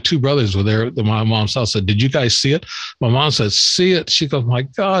guys, my 2 brothers were there at my mom's house, said, did you guys see it? My mom said, see it? She goes, my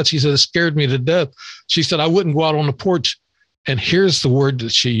God. She said, it scared me to death. She said, I wouldn't go out on the porch. And here's the word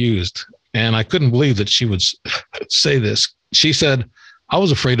that she used. And I couldn't believe that she would say this. She said, I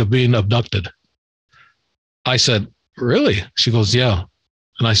was afraid of being abducted. I said, really? She goes, yeah.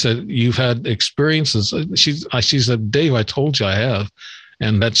 And I said, you've had experiences? She said, Dave, I told you I have.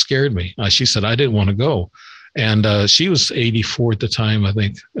 And that scared me. She said, I didn't want to go. And she was 84 at the time, I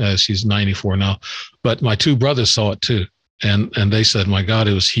think. She's 94 now. But my 2 brothers saw it too. And they said, my God,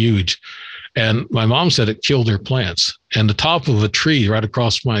 it was huge. And my mom said it killed her plants. And the top of a tree right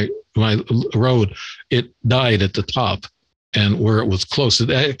across my road, it died at the top. And where it was close, it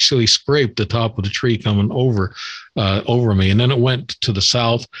actually scraped the top of the tree coming over me. And then it went to the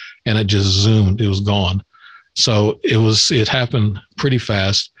south and it just zoomed. It was gone. So it happened pretty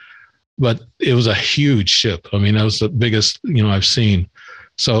fast, but it was a huge ship. I mean, that was the biggest, I've seen.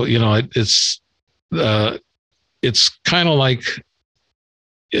 So, it's kind of like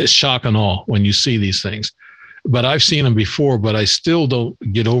shock and awe when you see these things. But I've seen them before, but I still don't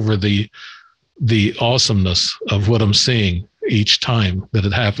get over the awesomeness of what I'm seeing each time that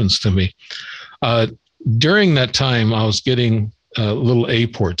it happens to me. During that time, I was getting little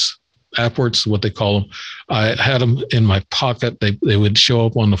apports, what they call them. I had them in my pocket. They would show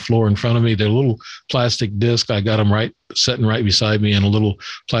up on the floor in front of me. They're little plastic discs. I got them sitting right beside me in a little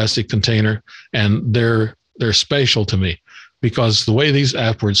plastic container, and they're special to me because the way these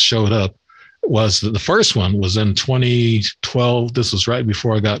apports showed up was that the first one was in 2012. This was right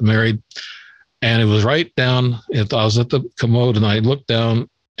before I got married. And it was right down, I was at the commode and I looked down,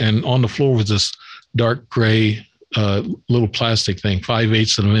 and on the floor was this dark gray little plastic thing,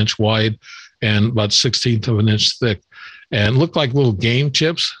 5/8 of an inch wide and about 1/16 of an inch thick, and looked like little game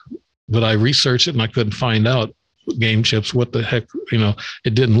chips. But I researched it and I couldn't find out game chips. What the heck,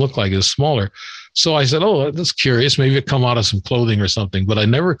 it didn't look like it was smaller. So I said, oh, that's curious. Maybe it come out of some clothing or something, but I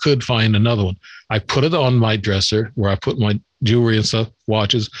never could find another one. I put it on my dresser where I put my jewelry and stuff,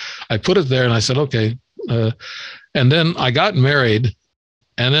 watches. I put it there and I said, okay. And then I got married.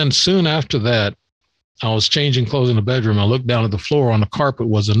 And then soon after that, I was changing clothes in the bedroom. I looked down at the floor. On the carpet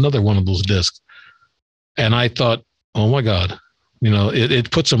was another one of those discs. And I thought, oh my God, it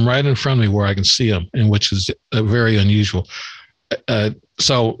puts them right in front of me where I can see them, and which is very unusual.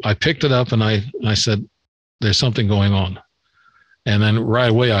 So I picked it up and I said, there's something going on. And then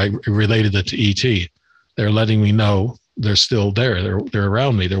right away, I related it to ET. They're letting me know they're still there. They're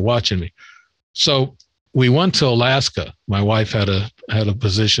around me. They're watching me. So we went to Alaska. My wife had a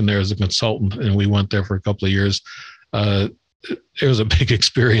position there as a consultant, and we went there for a couple of years. It was a big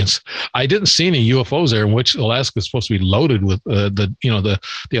experience. I didn't see any UFOs there, in which Alaska is supposed to be loaded with the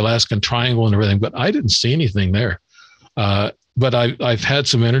Alaskan Triangle and everything, but I didn't see anything there. But I've had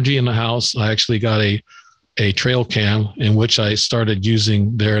some energy in the house. I actually got a trail cam in which I started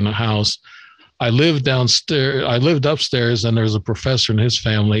using there in the house. I lived upstairs, and there's a professor and his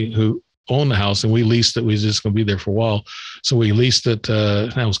family who owned the house, and we leased it. We was just going to be there for a while. So we leased it.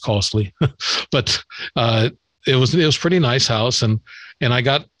 That was costly, but it was pretty nice house. And I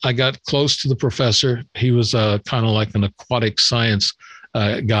got close to the professor. He was kind of like an aquatic science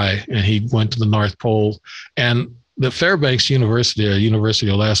guy, and he went to the North Pole. And the Fairbanks University,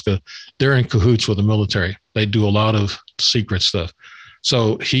 University of Alaska, they're in cahoots with the military. They do a lot of secret stuff.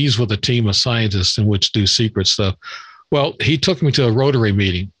 So he's with a team of scientists in which do secret stuff. Well, he took me to a Rotary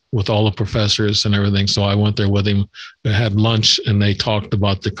meeting with all the professors and everything. So I went there with him. We had lunch, and they talked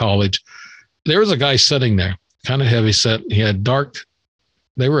about the college. There was a guy sitting there, kind of heavy set. He had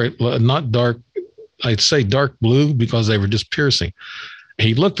they were not dark, I'd say dark blue, because they were just piercing.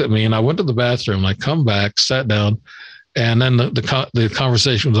 He looked at me, and I went to the bathroom. I come back, sat down, and then the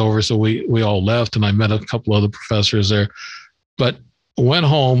conversation was over. So we all left, and I met a couple other professors there. But went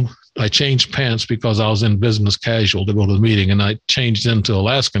home. I changed pants because I was in business casual to go to the meeting, and I changed into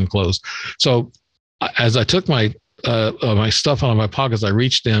Alaskan clothes. So as I took my stuff out of my pockets, I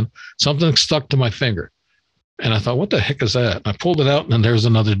reached in, something stuck to my finger. And I thought, what the heck is that? I pulled it out, and then there's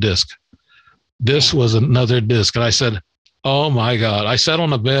another disc. This was another disc. And I said, oh my God. I sat on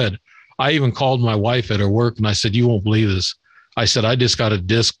the bed. I even called my wife at her work, and I said, you won't believe this. I said, I just got a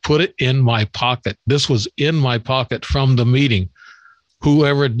disc, put it in my pocket. This was in my pocket from the meeting.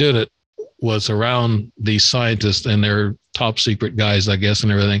 Whoever did it was around these scientists, and they're top secret guys, I guess,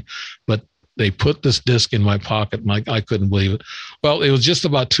 and everything. But they put this disc in my pocket, and I couldn't believe it. Well, it was just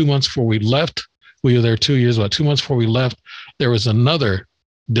about 2 months before we left. We were there 2 years. About 2 months before we left, there was another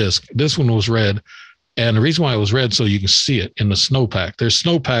disc. This one was red. And the reason why it was red, so you can see it in the snowpack. There's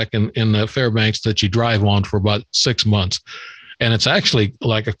snowpack in the Fairbanks that you drive on for about 6 months. And it's actually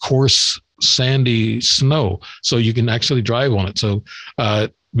like a coarse, sandy snow. So you can actually drive on it. So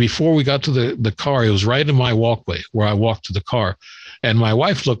before we got to the car, it was right in my walkway where I walked to the car. And my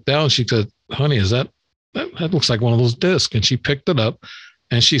wife looked down. She said, honey, is that looks like one of those discs. And she picked it up,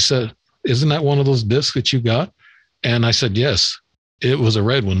 and she said, isn't that one of those discs that you got? And I said, yes, it was a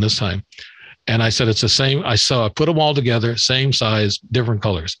red one this time. And I said, it's the same. I put them all together, same size, different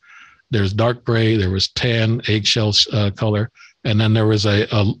colors. There's dark gray, there was tan, eggshell color, and then there was a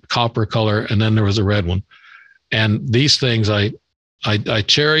copper color, and then there was a red one. And these things, I I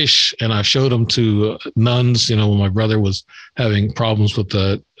cherish, and I showed them to nuns, when my brother was having problems with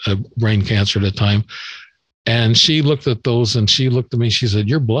the brain cancer at the time. And she looked at those and she looked at me, she said,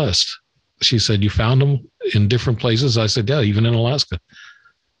 "You're blessed." She said, "You found them in different places?" I said, "Yeah, even in Alaska."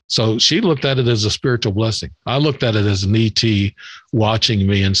 So she looked at it as a spiritual blessing. I looked at it as an ET watching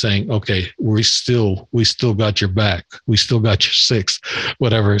me and saying, "Okay, we still got your back. We still got your six,"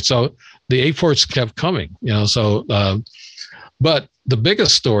 whatever. So the apports kept coming, but the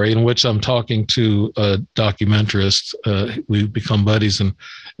biggest story, in which I'm talking to a documentarist, we've become buddies, and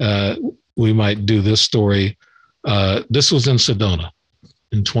we might do this story. This was in Sedona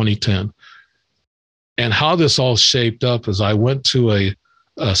in 2010. And how this all shaped up is I went to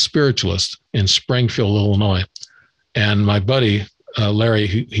a spiritualist in Springfield, Illinois. And my buddy, Larry,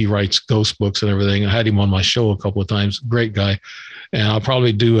 he writes ghost books and everything. I had him on my show a couple of times. Great guy. And I'll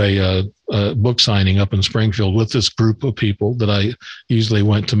probably do a book signing up in Springfield with this group of people that I usually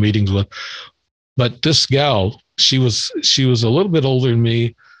went to meetings with. But this gal, she was a little bit older than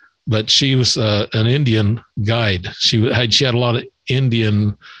me, but she was an Indian guide. She had a lot of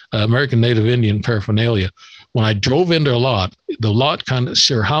American Native Indian paraphernalia. When I drove into the lot kind of,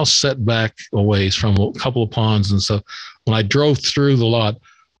 her house set back a ways from a couple of ponds and stuff. When I drove through the lot,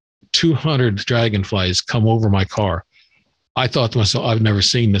 200 dragonflies come over my car. I thought to myself, I've never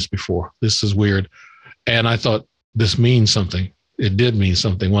seen this before. This is weird. And I thought, this means something. It did mean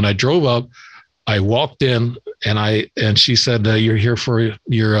something. When I drove up, I walked in and she said, "You're here for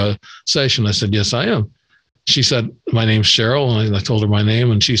your session." I said, "Yes, I am." She said, "My name's Cheryl." And I told her my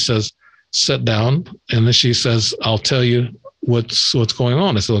name, and she says, "Sit down." And then she says, "I'll tell you what's going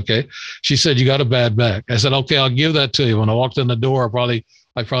on." I said, "Okay." She said, "You got a bad back." I said, "Okay, I'll give that to you." When I walked in the door, I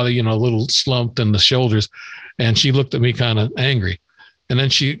probably, a little slumped in the shoulders, and she looked at me kind of angry. And then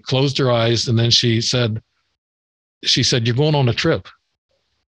she closed her eyes, and then she said, "You're going on a trip."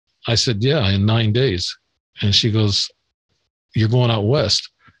 I said, "Yeah, in 9 days." And she goes, "You're going out west."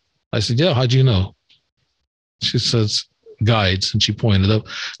 I said, "Yeah, how'd you know?" She says, "Guides." And she pointed up.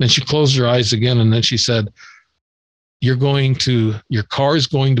 Then she closed her eyes again. And then she said, your car is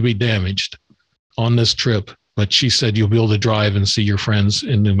going to be damaged on this trip. But she said, you'll be able to drive and see your friends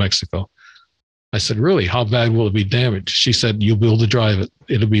in New Mexico. I said, "Really? How bad will it be damaged?" She said, "You'll be able to drive it.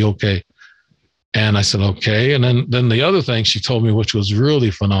 It'll be okay." And I said, "Okay." And then the other thing she told me, which was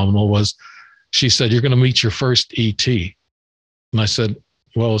really phenomenal, was she said, "You're going to meet your first ET." And I said,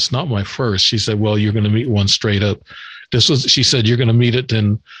 "Well, it's not my first." She said, "Well, you're going to meet one straight up." She said, "You're going to meet it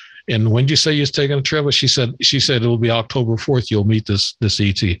in when did you say you was taking a trip?" She said, "It'll be October 4th. You'll meet this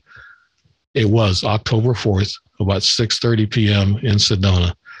ET." It was October 4th, about 6:30 p.m. in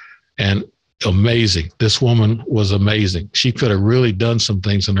Sedona. And amazing. This woman was amazing. She could have really done some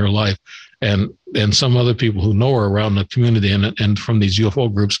things in her life. And some other people who know her around the community and from these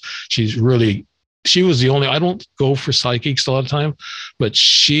UFO groups, she was the only, I don't go for psychics a lot of time, but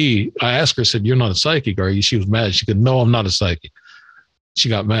I asked her, I said, "You're not a psychic, are you?" She was mad. She said, "No, I'm not a psychic." She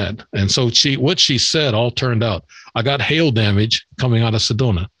got mad. And so what she said all turned out. I got hail damage coming out of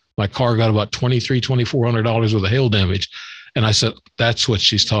Sedona. My car got about $2,400 worth of hail damage. And I said, that's what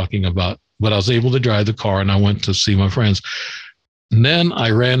she's talking about. But I was able to drive the car and I went to see my friends. And then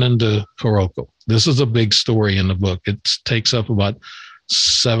I ran into Hiroko. This is a big story in the book. It takes up about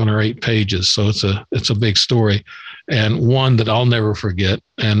 7 or 8 pages. So it's a big story, and one that I'll never forget.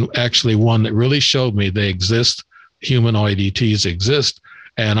 And actually one that really showed me they exist. Humanoid ETs exist.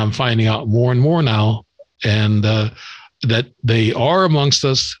 And I'm finding out more and more now, and that they are amongst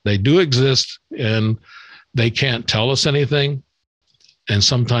us. They do exist, and they can't tell us anything. And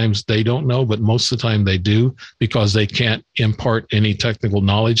sometimes they don't know, but most of the time they do, because they can't impart any technical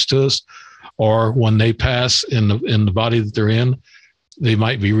knowledge to us. Or when they pass in the body that they're in, they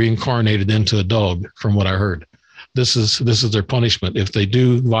might be reincarnated into a dog, from what I heard. This is their punishment if they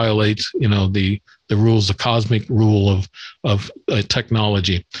do violate, the rules, the cosmic rule of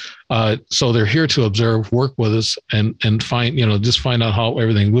technology. So they're here to observe, work with us, and find, just find out how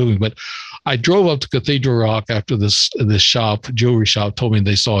everything's moving. But I drove up to Cathedral Rock after this jewelry shop told me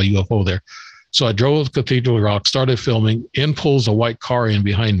they saw a UFO there. So I drove up to Cathedral Rock, started filming. In pulls a white car in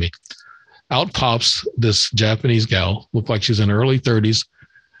behind me. Out pops this Japanese gal, looked like she's in her early 30s,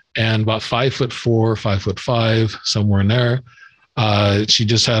 and about 5'4", 5'5", somewhere in there. She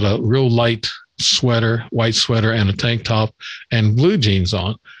just had a real light sweater, white sweater, and a tank top, and blue jeans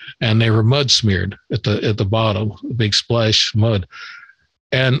on, and they were mud smeared at the bottom, a big splash mud.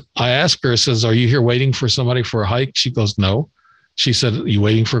 And I asked her, I says, "Are you here waiting for somebody for a hike?" She goes, "No." She said, "Are you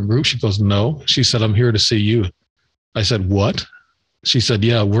waiting for a group?" She goes, "No." She said, "I'm here to see you." I said, "What?" She said,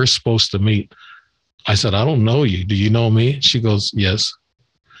 "Yeah, we're supposed to meet." I said, I don't know you. Do you know me? She goes, yes.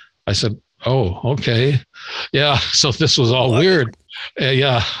 I said, oh, okay. Yeah. So this was all weird.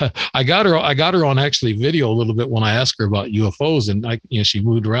 Yeah. I got her on actually video a little bit when I asked her about UFOs, and she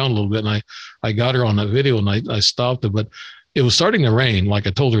moved around a little bit, and I got her on that video, and I stopped it, but it was starting to rain like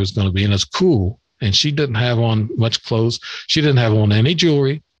I told her it was going to be, and it's cool. And she didn't have on much clothes. She didn't have on any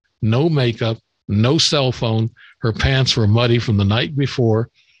jewelry, no makeup, no cell phone. Her pants were muddy from the night before,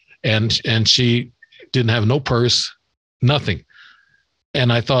 and she didn't have no purse, nothing.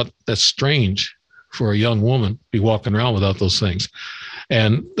 And I thought, that's strange for a young woman to be walking around without those things.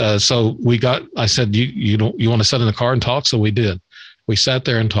 And so I said, you want to sit in the car and talk? So we did. We sat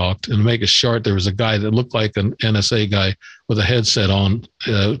there and talked, and to make it short, there was a guy that looked like an NSA guy with a headset on,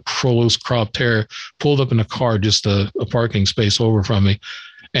 close cropped hair, pulled up in a car just a parking space over from me.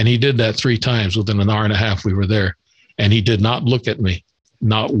 And he did that 3 times within an hour and a half we were there. And he did not look at me.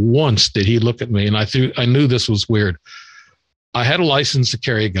 Not once did he look at me. And I knew this was weird. I had a license to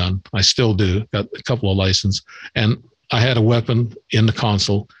carry a gun. I still do, got a couple of licenses. And I had a weapon in the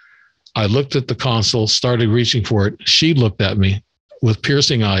console. I looked at the console, started reaching for it. She looked at me with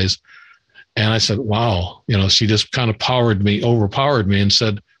piercing eyes. And I said, wow, she just kind of overpowered me and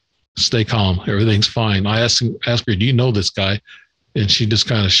said, stay calm. Everything's fine. I asked her, do you know this guy? And she just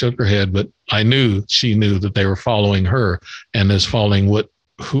kind of shook her head, but I knew she knew that they were following her and is following what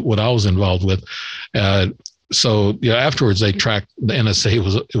I was involved with. So afterwards they tracked the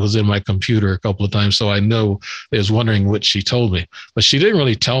NSA. It was in my computer a couple of times, so I know they was wondering what she told me, but she didn't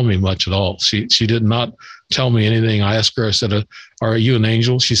really tell me much at all. She did not tell me anything. I asked her, I said, are you an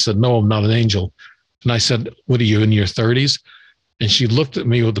angel? She said, no, I'm not an angel. And I said, what are you, in your 30s? And she looked at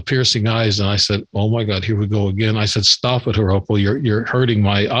me with the piercing eyes, and I said, oh my God, here we go again. I said, stop it, Hiroko, you're hurting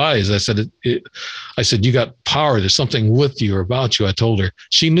my eyes. I said, I said, you got power. There's something with you or about you. I told her.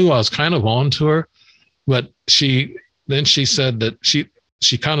 She knew I was kind of on to her, but she said that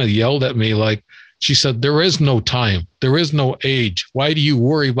she kind of yelled at me, like, she said, there is no time. There is no age. Why do you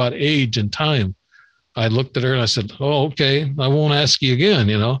worry about age and time? I looked at her and I said, oh, okay, I won't ask you again,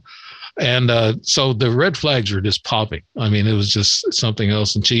 And so the red flags were just popping. I mean, it was just something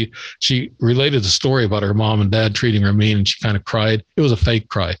else. And she related the story about her mom and dad treating her mean, and she kind of cried. It was a fake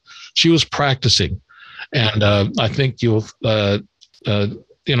cry. She was practicing. And I think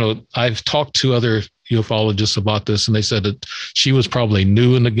I've talked to other ufologists about this, and they said that she was probably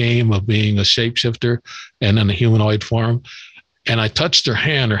new in the game of being a shapeshifter and in a humanoid form. And I touched her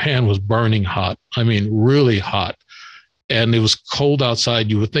hand. Her hand was burning hot. I mean, really hot. And it was cold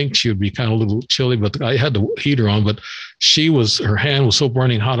outside. You would think she would be kind of a little chilly, but I had the heater on, but her hand was so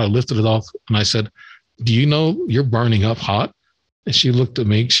burning hot. I lifted it off and I said, do you know you're burning up hot? And she looked at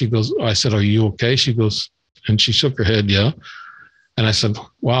me. She goes, I said, are you okay? She goes, and she shook her head. Yeah. And I said,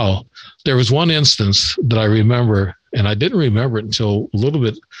 wow. There was one instance that I remember, and I didn't remember it until a little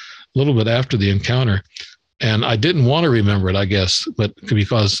bit after the encounter. And I didn't want to remember it, I guess, but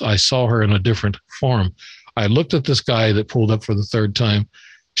because I saw her in a different form. I looked at this guy that pulled up for the 3rd time.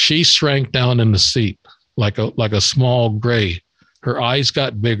 She shrank down in the seat like a small gray. Her eyes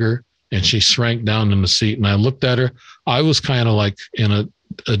got bigger and she shrank down in the seat. And I looked at her. I was kind of like in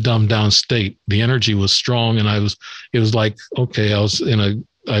a dumbed down state. The energy was strong, and it was like, okay,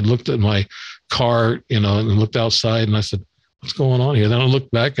 I looked at my car, and looked outside, and I said, what's going on here? Then I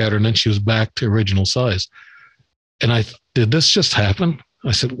looked back at her, and then she was back to original size. And did this just happen?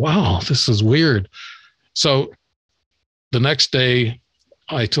 I said, wow, this is weird. So the next day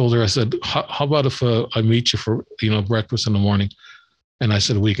I told her, I said, how about if I meet you for, breakfast in the morning? And I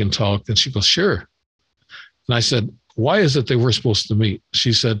said, we can talk. And she goes, sure. And I said, why is it they were supposed to meet?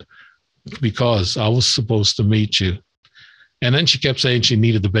 She said, because I was supposed to meet you. And then she kept saying she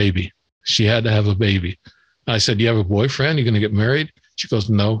needed the baby. She had to have a baby. I said, you have a boyfriend? You're going to get married? She goes,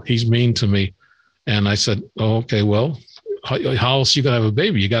 no, he's mean to me. And I said, oh, okay, well, how else you going to have a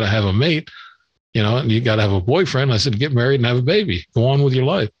baby? You got to have a mate. And you got to have a boyfriend. I said, get married and have a baby. Go on with your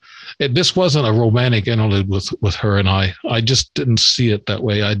life. This wasn't a romantic interlude with her and I. I just didn't see it that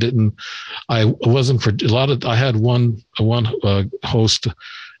way. I wasn't for a lot of. I had one host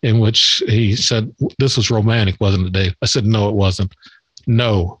in which he said, this was romantic, wasn't it, Dave? I said, no, it wasn't.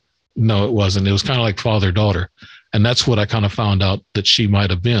 No, it wasn't. It was kind of like father-daughter. And that's what I kind of found out that she might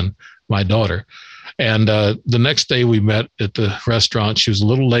have been my daughter. And the next day we met at the restaurant. She was a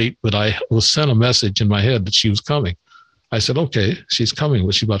little late, but I was sent a message in my head that she was coming. I said, okay, she's coming,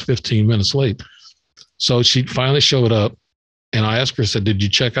 but she's about 15 minutes late. So she finally showed up, and I asked her, I said, did you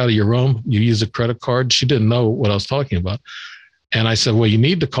check out of your room? You use a credit card? She didn't know what I was talking about. And I said, well, you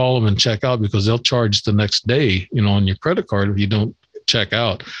need to call them and check out, because they'll charge the next day, on your credit card if you don't check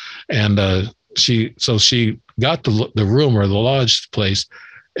out. And she got the room or the lodge place,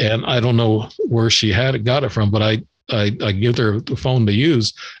 and I don't know where she got it from, but I give her the phone to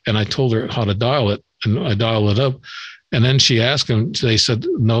use, and I told her how to dial it, and I dial it up, and then she asked them. They said,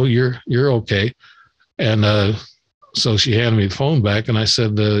 "No, you're okay," and so she handed me the phone back, and I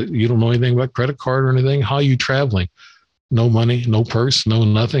said, "You don't know anything about credit card or anything? How are you traveling? No money, no purse, no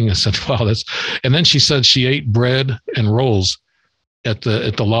nothing." I said, "Wow, that's." And then she said she ate bread and rolls at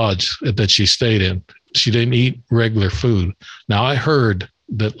the lodge that she stayed in. She didn't eat regular food. Now I heard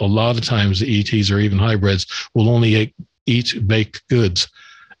that a lot of times the ETs or even hybrids will only eat baked goods,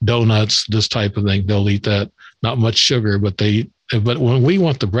 donuts, this type of thing. They'll eat that. Not much sugar, but but when we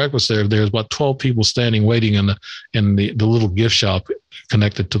went to breakfast there's about 12 people standing waiting in the little gift shop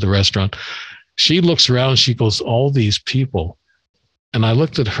connected to the restaurant. She looks around, she goes, "All these people." And I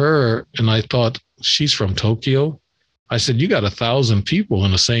looked at her and I thought, she's from Tokyo. I said, "You got 1,000 people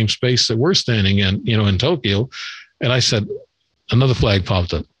in the same space that we're standing in, in Tokyo." And I said, another flag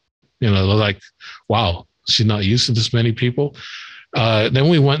popped up, like, wow, she's not used to this many people. Then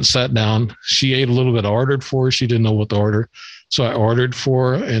we went and sat down. She ate a little bit. I ordered for her. She didn't know what to order. So I ordered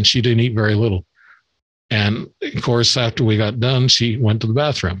for her, and she didn't eat very little. And of course, after we got done, she went to the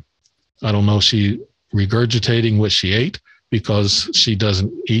bathroom. I don't know if she regurgitating what she ate, because she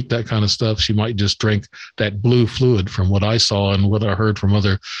doesn't eat that kind of stuff. She might just drink that blue fluid. From what I saw and what I heard from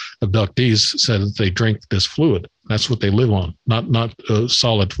other abductees, said that they drink this fluid. That's what they live on, not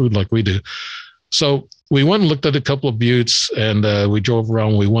solid food like we do. So we went and looked at a couple of buttes, and we drove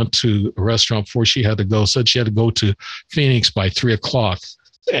around. We went to a restaurant before she had to go. Said she had to go to Phoenix by 3:00.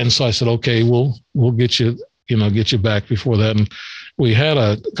 And so I said, "Okay, we'll get you, get you back before that." And we had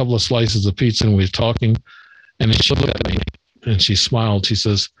a couple of slices of pizza, and we were talking. And then she looked at me and she smiled. She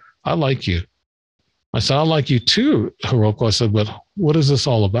says, "I like you." I said, "I like you too, Hiroko." I said, "But what is this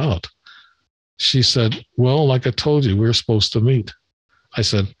all about?" She said, "Well, like I told you, we're supposed to meet." I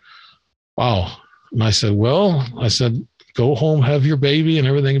said, "Wow." And I said, "Go home, have your baby, and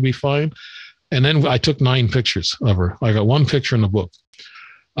everything will be fine." And then I took 9 pictures of her. I got 1 picture in the book.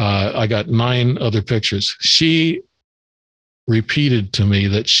 I got 9 other pictures. She repeated to me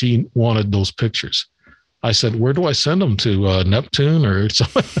that she wanted those pictures. I said, "Where do I send them to? Neptune or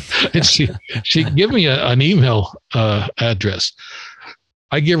something?" And she gave me an email address.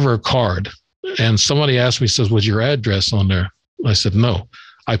 I give her a card, and somebody asked me, says, "Was your address on there?" I said, "No."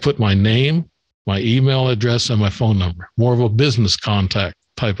 I put my name, my email address, and my phone number. More of a business contact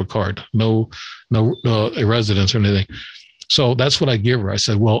type of card. No residence or anything. So that's what I give her. I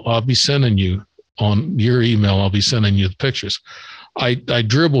said, "Well, I'll be sending you on your email. I'll be sending you the pictures." I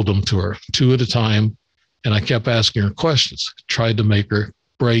dribbled them to her 2 at a time. And I kept asking her questions, tried to make her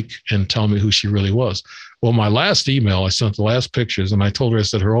break and tell me who she really was. Well, my last email, I sent the last pictures, and I told her, I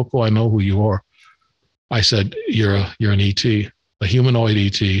said, "Hiroko, I know who you are." I said, you're an ET, a humanoid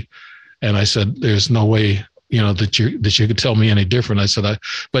ET. And I said, "There's no way, that you could tell me any different." I said,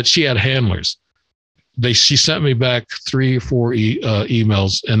 but she had handlers. She sent me back 3 or 4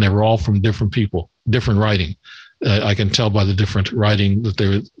 emails, and they were all from different people, different writing. I can tell by the different writing that they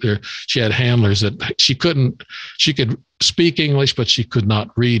were there. She had handlers that she could speak English, but she could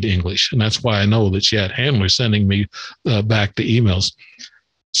not read English. And that's why I know that she had handlers sending me back the emails.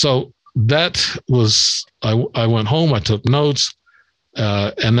 So that was, I went home, I took notes.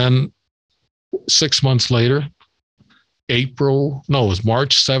 And then 6 months later, it was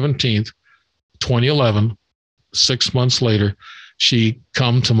March 17th, 2011, 6 months later, she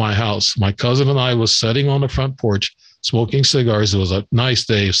come to my house. My cousin and I was sitting on the front porch smoking cigars. It was a nice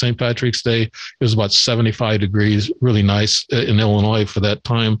day, St. Patrick's Day. It was about 75 degrees, really nice in Illinois for that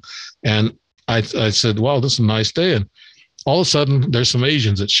time. And I said, "Wow, this is a nice day." And all of a sudden, there's some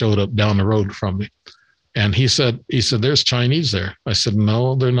Asians that showed up down the road from me. And he said, "There's Chinese there." I said,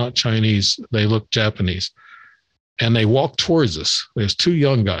 "No, they're not Chinese. They look Japanese." And they walked towards us. There's 2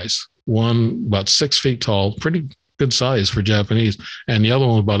 young guys, one about 6 feet tall, pretty good size for Japanese, and the other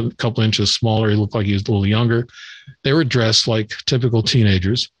one was about a couple inches smaller. He looked like he was a little younger. They were dressed like typical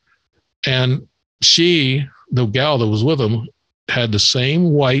teenagers. And the gal that was with them, had the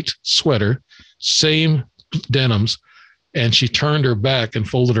same white sweater, same denims, and she turned her back and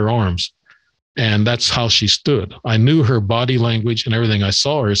folded her arms. And that's how she stood. I knew her body language and everything. I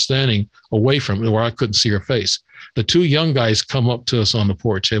saw her standing away from me where I couldn't see her face. The 2 young guys come up to us on the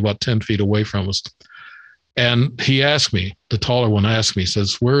porch, about 10 feet away from us. And he asked me, the taller one asked me,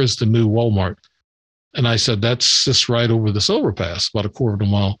 says, "Where is the new Walmart?" And I said, "That's just right over the overpass, about a quarter of a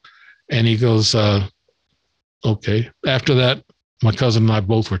mile." And he goes, "Okay." After that, my cousin and I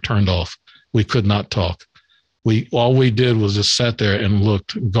both were turned off. We could not talk. All we did was just sat there and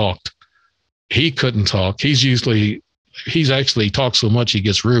looked, gawked. he couldn't talk. He's actually talks so much he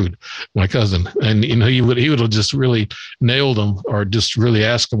gets rude, my cousin. And, he would have just really nailed him or just really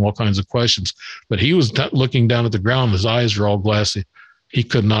asked him all kinds of questions. But he was looking down at the ground. His eyes were all glassy. He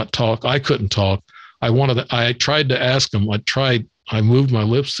could not talk. I couldn't talk. I tried to ask him. I moved my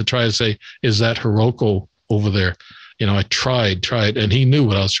lips to try to say, is that Hiroko over there? I tried, and he knew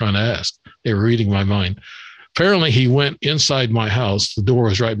what I was trying to ask. They were reading my mind. Apparently, he went inside my house. The door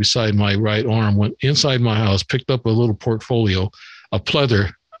was right beside my right arm. Went inside my house, picked up a little portfolio, a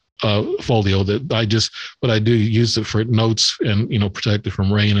pleather folio what I do, use it for notes and, protect it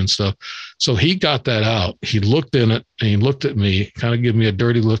from rain and stuff. So he got that out. He looked in it and he looked at me, kind of gave me a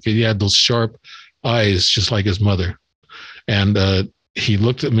dirty look. He had those sharp eyes, just like his mother. And he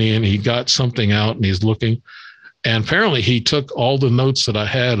looked at me and he got something out and he's looking. And apparently he took all the notes that I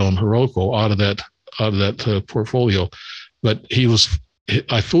had on Hiroko out of that portfolio, but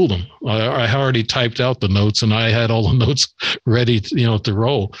I fooled him. I already typed out the notes and I had all the notes ready, to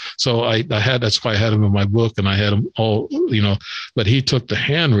roll. So that's why I had them in my book and I had them all, but he took the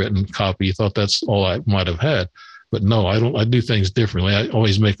handwritten copy. He thought that's all I might have had, but no, I do things differently. I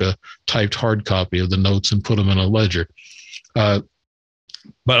always make a typed hard copy of the notes and put them in a ledger. But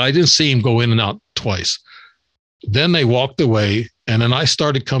I didn't see him go in and out twice. Then they walked away, and then I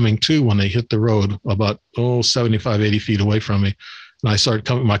started coming to when they hit the road about 75, 80 feet away from me. And I started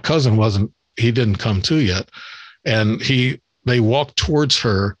coming. My cousin he didn't come to yet. And they walked towards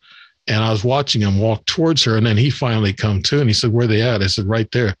her, and I was watching him walk towards her, and then he finally come to, and he said, "Where are they at?" I said,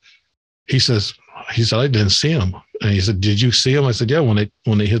 "Right there." He said, "I didn't see him." And he said, "Did you see him?" I said, "Yeah, when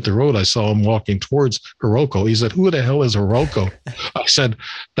they hit the road, I saw him walking towards Hiroko." He said, "Who the hell is Hiroko?" I said,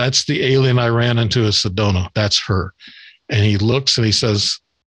 "That's the alien I ran into at Sedona. That's her." And he looks and he says,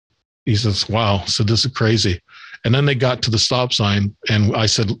 "Wow, so this is crazy." And then they got to the stop sign and I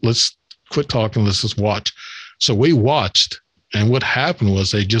said, "Let's quit talking. Let's just watch." So we watched, and what happened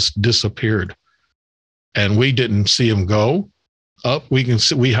was they just disappeared and we didn't see them go up. We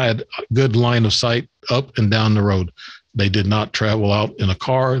had a good line of sight up and down the road. They did not travel out in a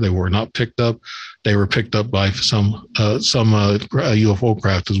car. They were not picked up. They were picked up by some UFO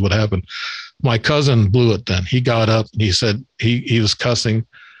craft is what happened. My cousin blew it then. He got up and he said, he was cussing.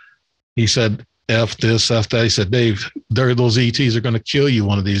 He said, "F this, F that." He said, "Dave, those ETs are going to kill you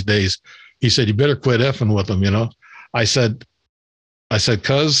one of these days." He said, "You better quit effing with them, I said,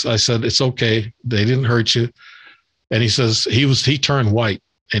 "Cuz," I said, "it's okay. They didn't hurt you." And he says, he turned white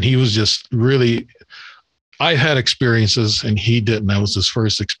and he was just really, I had experiences and he didn't. That was his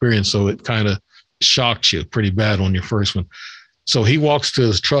first experience. So it kind of shocks you pretty bad on your first one. So he walks to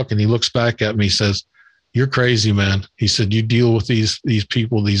his truck and he looks back at me, he says, "You're crazy, man." He said, "You deal with these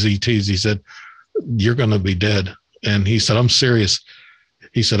people, these ETs." He said, "You're going to be dead." And he said, "I'm serious."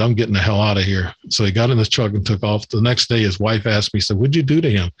 He said, "I'm getting the hell out of here." So he got in his truck and took off. The next day, his wife asked me, said, "What'd you do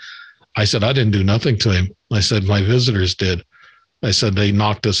to him?" I said, "I didn't do nothing to him." I said, "My visitors did." I said, "They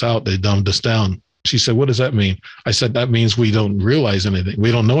knocked us out. They dumbed us down." She said, "What does that mean?" I said, "That means we don't realize anything.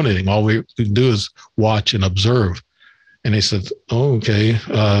 We don't know anything. All we can do is watch and observe." And he said, "Oh, okay."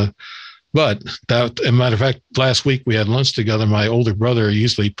 But as a matter of fact, last week we had lunch together. My older brother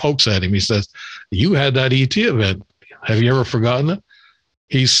usually pokes at him. He says, "You had that ET event. Have you ever forgotten it?"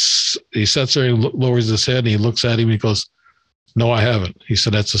 He sits there and lowers his head and he looks at him. He goes, "No, I haven't." He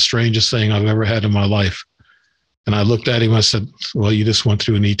said, "That's the strangest thing I've ever had in my life." And I looked at him. I said, "Well, you just went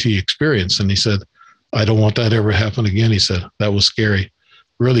through an ET experience." And he said, "I don't want that to ever happen again." He said, "That was scary,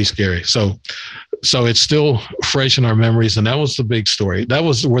 really scary." So it's still fresh in our memories. And that was the big story. That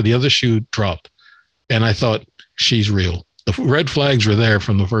was where the other shoe dropped. And I thought, she's real. The red flags were there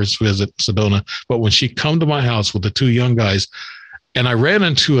from the first visit, Sedona. But when she come to my house with the two young guys, and I ran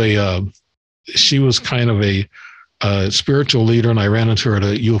into she was kind of a spiritual leader, and I ran into her at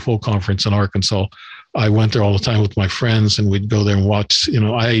a UFO conference in Arkansas. I went there all the time with my friends, and we'd go there and watch.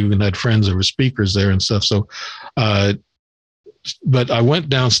 I even had friends that were speakers there and stuff. So, but I went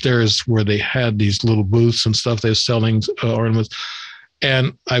downstairs where they had these little booths and stuff. They were selling ornaments,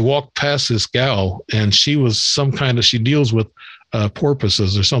 and I walked past this gal, and she was she deals with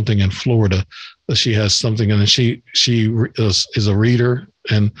porpoises or something in Florida. She has something, and she is a reader,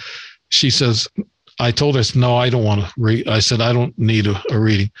 and she says, I told her, "No, I don't want to read." I said, "I don't need a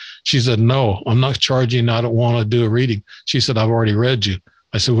reading." She said, "No, I'm not charging. I don't want to do a reading." She said, "I've already read you."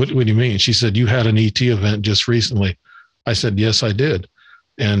 I said, what do you mean?" She said, "You had an ET event just recently." I said, "Yes, I did."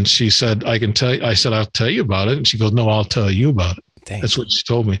 And she said, "I can tell you." I said, "I'll tell you about it." And she goes, "No, I'll tell you about it." Dang. That's what she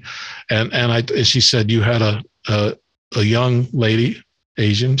told me. And she said, "You had a young lady,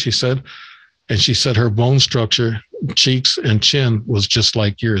 Asian," she said, and she said her bone structure, cheeks and chin was just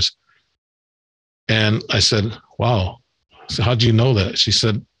like yours. And I said, wow. So how'd you know that? She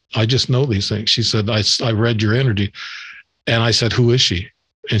said, I just know these things. She said, I read your energy. And I said, who is she?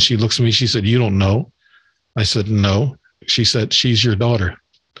 And she looks at me, she said, you don't know? I said, no. She said, she's your daughter.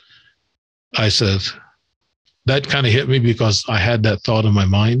 I said, that kind of hit me because I had that thought in my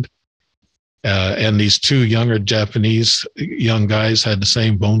mind. And these two younger Japanese young guys had the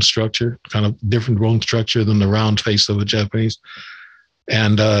same bone structure, kind of different bone structure than the round face of a Japanese.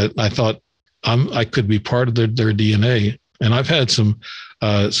 And I thought I could be part of their DNA. And I've had some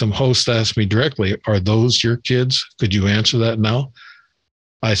hosts ask me directly, are those your kids? Could you answer that now?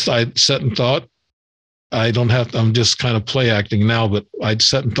 I sat and thought. I don't have to, I'm just kind of play acting now, but I'd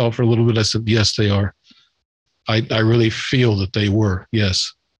sat and thought for a little bit. I said, yes, they are. I really feel that they were,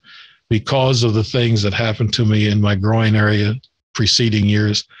 yes. Because of the things that happened to me in my groin area preceding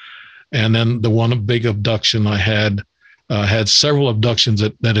years. And then the one big abduction I had several abductions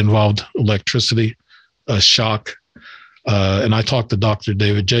that involved electricity, shock. And I talked to Dr.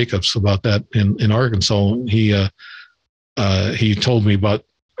 David Jacobs about that in Arkansas. He told me about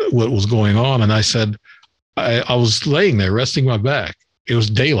what was going on. And I said, I was laying there resting my back. It was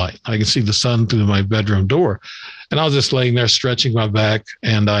daylight. I could see the sun through my bedroom door. And I was just laying there stretching my back.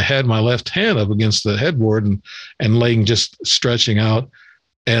 And I had my left hand up against the headboard and laying, just stretching out.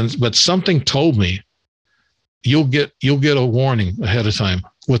 But something told me, you'll get a warning ahead of time.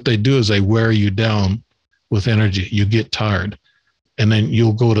 What they do is they wear you down with energy. You get tired and then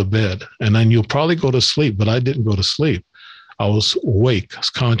you'll go to bed and then you'll probably go to sleep. But I didn't go to sleep. I was awake, I was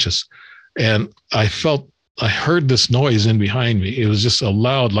conscious. And I heard this noise in behind me. It was just a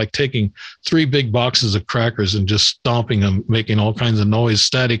loud, like taking 3 big boxes of crackers and just stomping them, making all kinds of noise.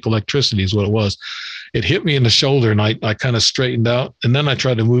 Static electricity is what it was. It hit me in the shoulder and I kind of straightened out. And then I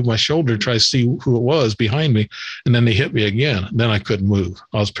tried to move my shoulder, try to see who it was behind me. And then they hit me again. Then I couldn't move.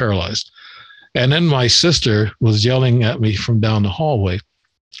 I was paralyzed. And then my sister was yelling at me from down the hallway.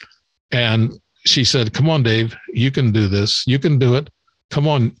 And she said, come on, Dave, you can do this. You can do it. Come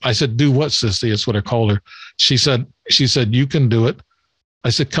on. I said, do what, sissy? That's what I called her. She said, you can do it. I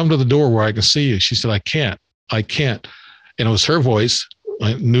said, come to the door where I can see you. She said, I can't. And it was her voice.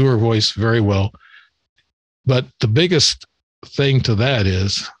 I knew her voice very well. But the biggest thing to that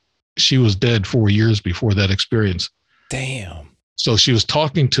is she was dead 4 years before that experience. Damn. So she was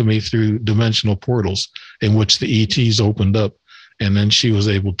talking to me through dimensional portals in which the ETs opened up. And then she was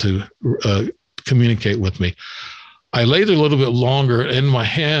able to communicate with me. I laid a little bit longer. In my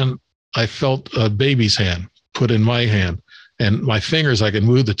hand, I felt a baby's hand put in my hand. And my fingers, I could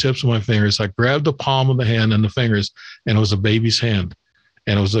move the tips of my fingers. I grabbed the palm of the hand and the fingers, and it was a baby's hand.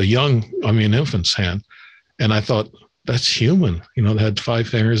 And it was an infant's hand. And I thought, that's human. They had 5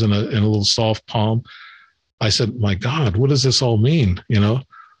 fingers and a little soft palm. I said, my God, what does this all mean?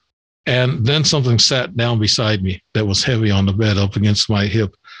 And then something sat down beside me that was heavy on the bed up against my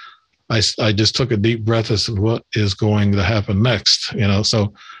hip. I just took a deep breath and said, what is going to happen next?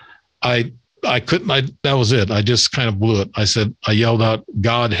 So I couldn't, that was it. I just kind of blew it. I yelled out,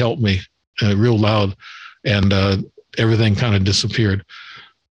 God help me, real loud. And everything kind of disappeared.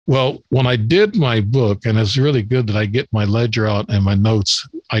 Well, when I did my book, and it's really good that I get my ledger out and my notes,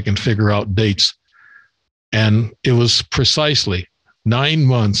 I can figure out dates. And it was precisely 9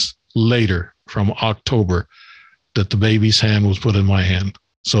 months later from October that the baby's hand was put in my hand.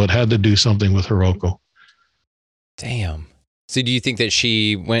 So it had to do something with Hiroko. Damn. So do you think that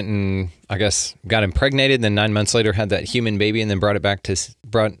she went and, I guess, got impregnated, and then 9 months later had that human baby and then brought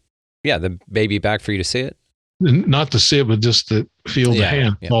the baby back for you to see it? Not to see it, but just to feel the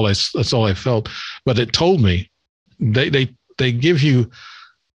hand. Yeah. That's all I felt. But it told me, they give you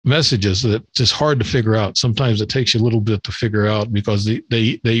messages that it's just hard to figure out. Sometimes it takes you a little bit to figure out because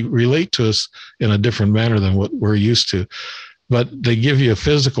they relate to us in a different manner than what we're used to. But they give you a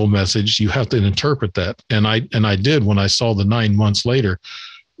physical message. You have to interpret that. And I did when I saw the 9 months later.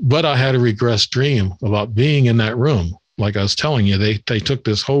 But I had a regressed dream about being in that room. Like I was telling you, they took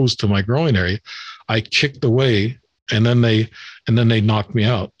this hose to my groin area. I kicked away, and then they knocked me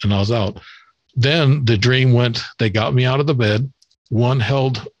out, and I was out. Then the dream went, they got me out of the bed. One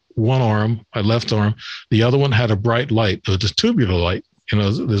held one arm, my left arm. The other one had a bright light. It was a tubular light,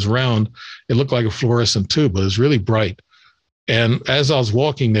 this round. It looked like a fluorescent tube, but it was really bright. And as I was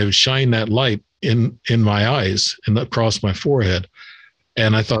walking, they would shine that light in my eyes and across my forehead.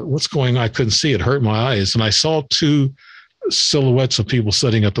 And I thought, what's going on? I couldn't see it. Hurt my eyes. And I saw 2 silhouettes of people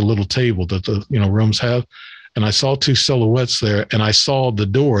sitting at the little table that the rooms have. And I saw 2 silhouettes there. And I saw the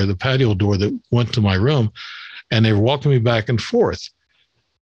door, the patio door that went to my room. And they were walking me back and forth.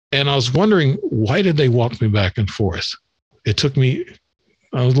 And I was wondering, why did they walk me back and forth? It took me,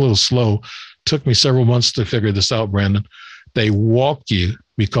 I was a little slow took me several months to figure this out, Brandon. They walk you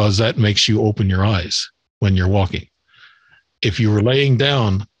because that makes you open your eyes when you're walking. If you were laying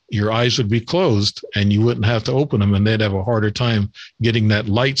down, your eyes would be closed and you wouldn't have to open them, and they'd have a harder time getting that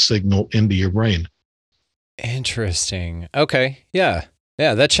light signal into your brain. Interesting. Okay. Yeah.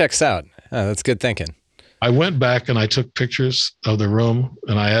 Yeah, that checks out. Oh, that's good thinking. I went back and I took pictures of the room,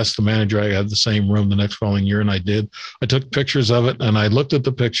 and I asked the manager, I had the same room the next following year, and I did. I took pictures of it and I looked at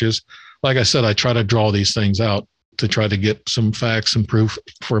the pictures. Like I said, I try to draw these things out to try to get some facts and proof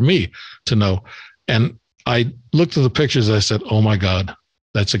for me to know. And I looked at the pictures. I said, oh my God,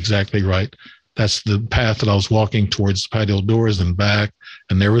 that's exactly right. That's the path that I was walking towards the patio doors and back.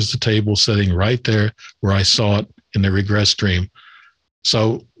 And there was the table sitting right there where I saw it in the regress dream.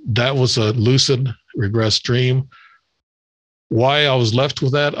 So that was a lucid regress dream. Why I was left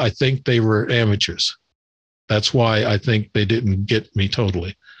with that, I think they were amateurs. That's why I think they didn't get me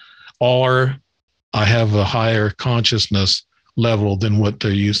totally. Or I have a higher consciousness level than what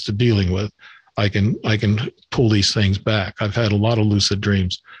they're used to dealing with. I can pull these things back. I've had a lot of lucid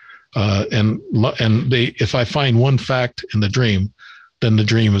dreams. And if I find one fact in the dream, then the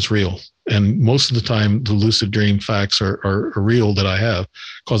dream is real. And most of the time, the lucid dream facts are real that I have,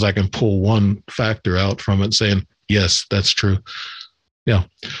 because I can pull one factor out from it saying, yes, that's true. Yeah.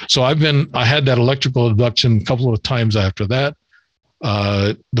 So I had that electrical abduction a couple of times after that.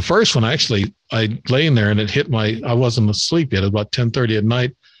 The first one, actually, I lay in there and it hit I wasn't asleep yet. It was about 10:30 at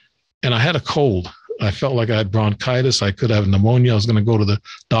night, and I had a cold. I felt like I had bronchitis. I could have pneumonia. I was going to go to the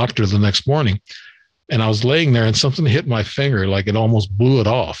doctor the next morning. And I was laying there and something hit my finger, like it almost blew it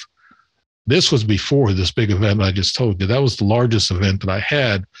off. This was before this big event I just told you. That was the largest event that I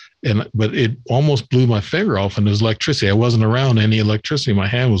had, but it almost blew my finger off, and there was electricity. I wasn't around any electricity. My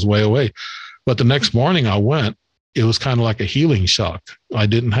hand was way away. But the next morning I went, it was kind of like a healing shock. I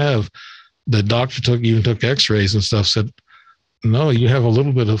didn't have, the doctor even took x-rays and stuff, said, no, you have a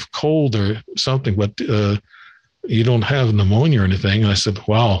little bit of cold or something, but you don't have pneumonia or anything. And I said,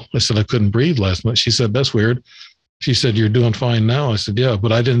 wow. I said, I couldn't breathe last night. She said, that's weird. She said, you're doing fine now. I said, yeah,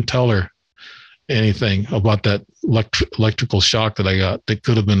 but I didn't tell her anything about that electrical shock that I got. That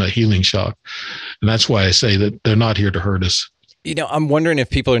could have been a healing shock. And that's why I say that they're not here to hurt us. You know, I'm wondering if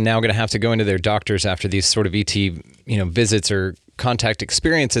people are now going to have to go into their doctors after these sort of ET, visits or contact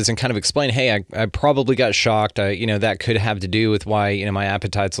experiences and kind of explain, hey, I probably got shocked. That could have to do with why, my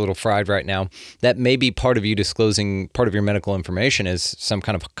appetite's a little fried right now. That may be part of you disclosing part of your medical information is some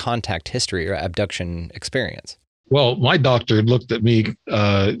kind of contact history or abduction experience. Well, my doctor looked at me.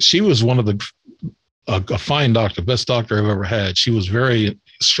 She was one of a fine doctor, best doctor I've ever had. She was very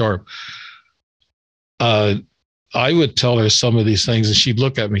sharp. I would tell her some of these things and she'd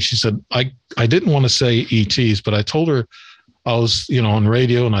look at me. She said, I didn't want to say ETs, but I told her I was, on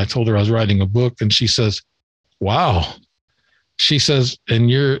radio, and I told her I was writing a book, and she says, wow. She says, and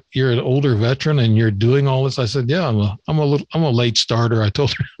you're an older veteran and you're doing all this. I said, yeah, I'm a late starter. I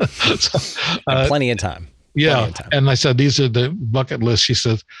told her. Plenty of time. Yeah. And I said, these are the bucket list.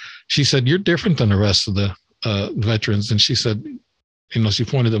 She said, you're different than the rest of the veterans. And she said, she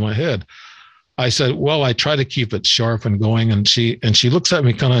pointed at my head. I said, well, I try to keep it sharp and going. And she looks at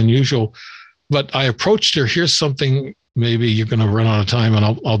me kind of unusual, but I approached her. Here's something, maybe you're going to run out of time, and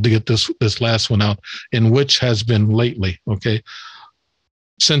I'll get this last one out, in which has been lately. Okay.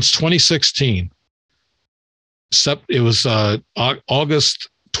 Since 2016, it was August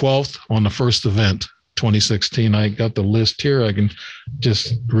 12th on the first event, 2016. I got the list here. I can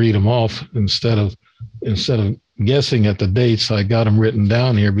just read them off instead of guessing at the dates. I got them written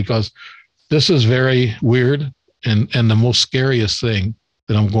down here because this is very weird and the most scariest thing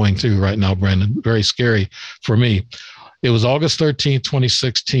that I'm going through right now, Brandon. Very scary for me. It was August 13th,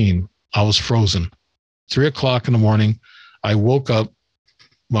 2016. I was frozen. 3:00 in the morning. I woke up.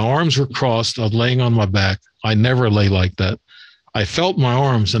 My arms were crossed. I was laying on my back. I never lay like that. I felt my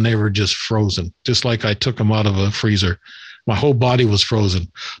arms and they were just frozen, just like I took them out of a freezer. My whole body was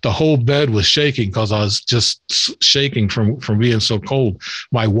frozen. The whole bed was shaking because I was just shaking from being so cold.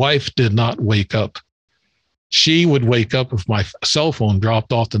 My wife did not wake up. She would wake up if my cell phone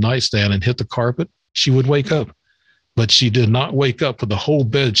dropped off the nightstand and hit the carpet. She would wake up, but she did not wake up with the whole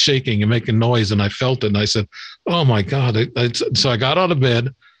bed shaking and making noise. And I felt it. And I said, oh my God. So I got out of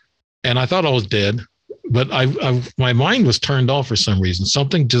bed and I thought I was dead, but my mind was turned off for some reason.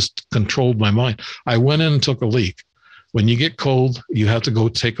 Something just controlled my mind. I went in and took a leak. When you get cold, you have to go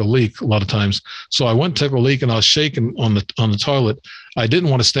take a leak a lot of times. So I went to take a leak and I was shaking on the toilet. I didn't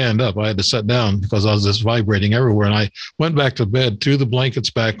want to stand up. I had to sit down because I was just vibrating everywhere. And I went back to bed, threw the blankets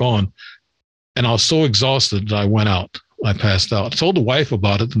back on, and I was so exhausted that I went out. I passed out. I told the wife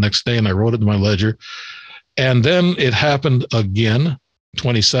about it the next day, and I wrote it in my ledger. And then it happened again,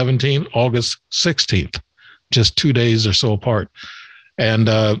 2017, August 16th, just 2 days or so apart. And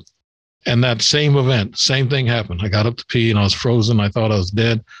that same event, same thing happened. I got up to pee and I was frozen. I thought I was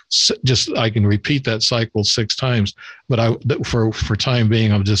dead. Just, I can repeat that cycle 6 times, but for time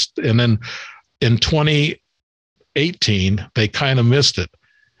being, I'm just, and then in 2018, they kind of missed it.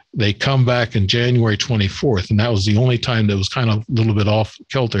 They come back in January 24th. And that was the only time that was kind of a little bit off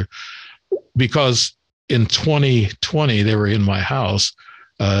kilter, because in 2020, they were in my house.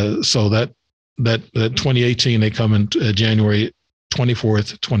 So that 2018, they come in January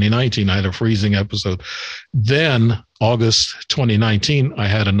 24th, 2019, I had a freezing episode. Then August 2019, I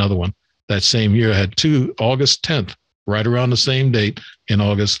had another one. That same year, I had 2, August 10th, right around the same date in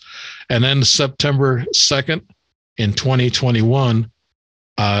August. And then September 2nd in 2021,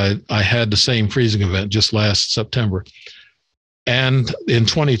 I had the same freezing event just last September. And in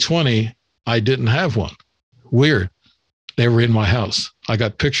 2020, I didn't have one. Weird. They were in my house. I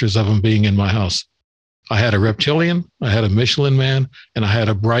got pictures of them being in my house. I had a reptilian, I had a Michelin man, and I had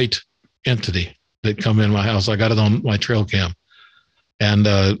a bright entity that come in my house. I got it on my trail cam. And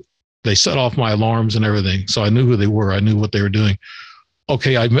they set off my alarms and everything. So I knew who they were. I knew what they were doing.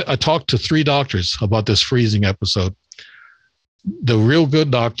 Okay, I talked to 3 doctors about this freezing episode. The real good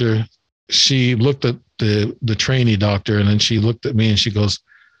doctor, she looked at the trainee doctor, and then she looked at me and she goes,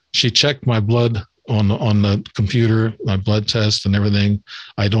 she checked my blood on the computer, my blood test and everything.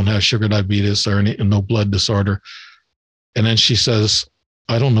 I don't have sugar diabetes or no blood disorder. And then she says,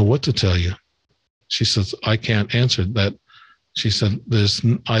 I don't know what to tell you. She says, I can't answer that. She said,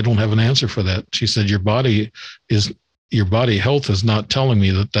 I don't have an answer for that. She said, your body health is not telling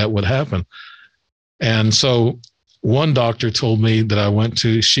me that would happen. And so one doctor told me that I went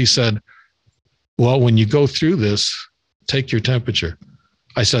to, she said, well, when you go through this, take your temperature.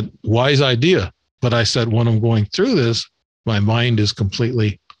 I said, wise idea. But I said, when I'm going through this, my mind is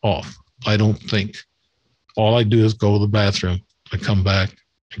completely off. I don't think. All I do is go to the bathroom. I come back,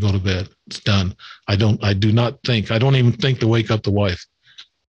 I go to bed. It's done. I do not think. I don't even think to wake up the wife.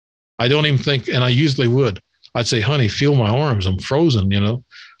 I don't even think, and I usually would. I'd say, honey, feel my arms. I'm frozen,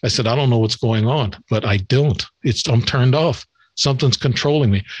 I said, I don't know what's going on, but I don't. I'm turned off. Something's controlling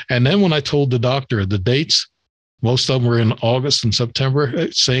me. And then when I told the doctor the dates, most of them were in August and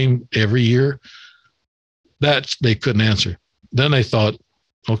September, same every year. That they couldn't answer. Then they thought,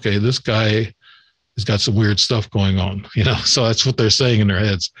 okay, this guy has got some weird stuff going on, so that's what they're saying in their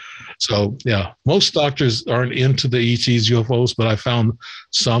heads. So yeah, most doctors aren't into the ETs, UFOs, but I found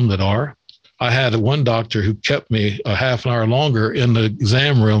some that are. I had one doctor who kept me a half an hour longer in the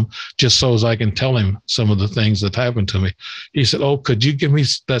exam room just so as I can tell him some of the things that happened to me. He said, oh, could you give me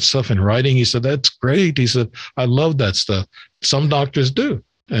that stuff in writing? He said, that's great. He said, I love that stuff. Some doctors do.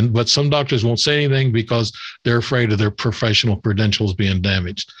 But some doctors won't say anything because they're afraid of their professional credentials being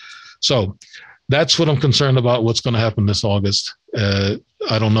damaged. So that's what I'm concerned about, what's going to happen this August. I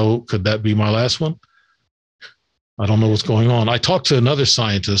don't know. Could that be my last one? I don't know what's going on. I talked to another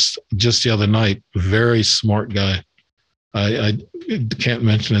scientist just the other night, very smart guy. I can't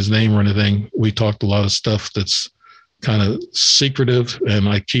mention his name or anything. We talked a lot of stuff that's kind of secretive, and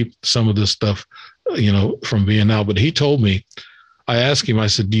I keep some of this stuff, from being out. But he told me, I asked him, I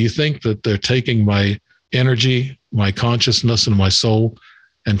said, do you think that they're taking my energy, my consciousness, and my soul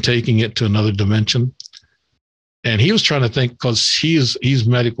and taking it to another dimension? And he was trying to think, because he's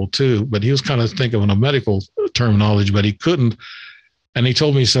medical too, but he was kind of thinking of a medical terminology, but he couldn't. And he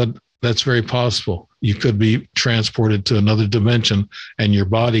told me, he said, that's very possible. You could be transported to another dimension and your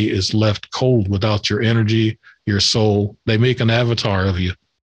body is left cold without your energy, your soul. They make an avatar of you,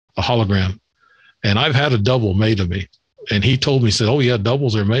 a hologram. And I've had a double made of me. And he told me, he said, oh yeah,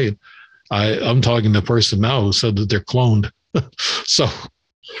 doubles are made. I'm talking to a person now who said that they're cloned. So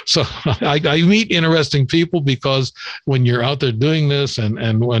I meet interesting people, because when you're out there doing this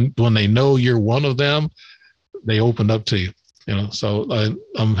and when they know you're one of them, they open up to you, so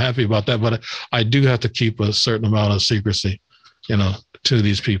I'm happy about that. But I do have to keep a certain amount of secrecy, to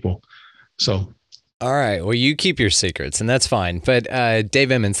these people. So. All right. Well, you keep your secrets, and that's fine. But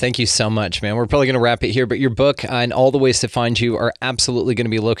Dave Emmons, thank you so much, man. We're probably going to wrap it here, but your book and all the ways to find you are absolutely going to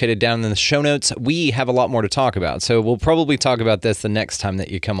be located down in the show notes. We have a lot more to talk about, so we'll probably talk about this the next time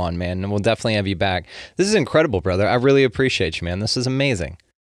that you come on, man, and we'll definitely have you back. This is incredible, brother. I really appreciate you, man. This is amazing.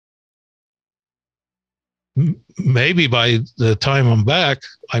 Maybe by the time I'm back,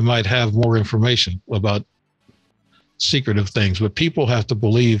 I might have more information about secretive things, but people have to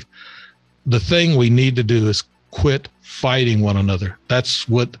believe. The thing we need to do is quit fighting one another. That's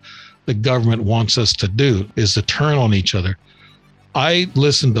what the government wants us to do, is to turn on each other. I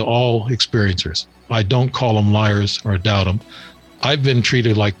listen to all experiencers. I don't call them liars or doubt them. I've been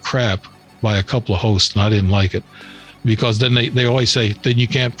treated like crap by a couple of hosts, and I didn't like it, because then they always say, then you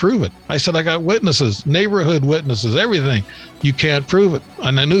can't prove it. I said, I got witnesses, neighborhood witnesses, everything. You can't prove it.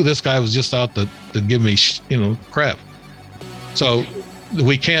 And I knew this guy was just out to give me, crap. So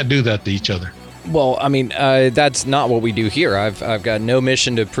we can't do that to each other. Well, I mean, that's not what we do here. I've got no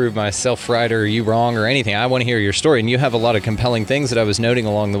mission to prove myself right or you wrong or anything. I want to hear your story, and you have a lot of compelling things that I was noting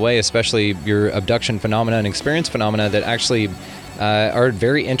along the way, especially your abduction phenomena and experience phenomena that actually are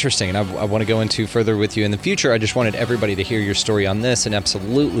very interesting, and I want to go into further with you in the future. I just wanted everybody to hear your story on this and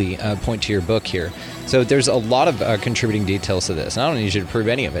absolutely point to your book here. So there's a lot of contributing details to this, and I don't need you to prove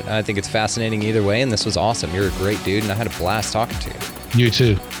any of it. I think it's fascinating either way, and this was awesome. You're a great dude, and I had a blast talking to you. You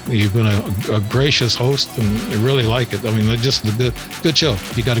too. You've been a gracious host, and I really like it. I mean, just a good show.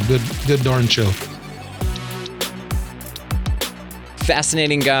 You got a good darn show.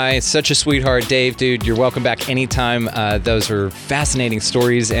 Fascinating guy, such a sweetheart, Dave, dude. You're welcome back anytime. Those are fascinating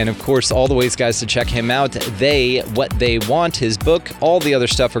stories, and of course, all the ways, guys, to check him out. What They Want, his book, all the other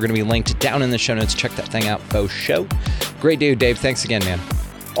stuff are going to be linked down in the show notes. Check that thing out, faux show. Great dude, Dave. Thanks again, man.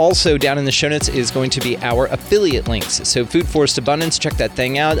 Also, down in the show notes is going to be our affiliate links. So Food Forest Abundance, check that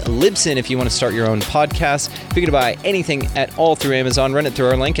thing out. Libsyn, if you want to start your own podcast. If you're going to buy anything at all through Amazon, run it through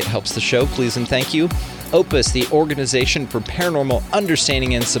our link. It helps the show. Please and thank you. Opus, the Organization for Paranormal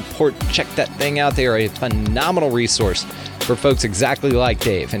Understanding and Support. Check that thing out. They are a phenomenal resource for folks exactly like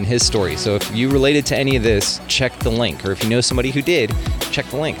Dave and his story. So if you related to any of this, check the link. Or if you know somebody who did, check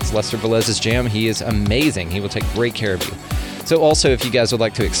the link. It's Lester Velez's jam. He is amazing. He will take great care of you. So also, if you guys would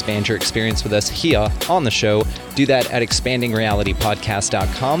like to expand your experience with us here on the show, do that at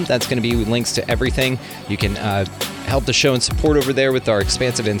expandingrealitypodcast.com. That's going to be links to everything. You can help the show and support over there with our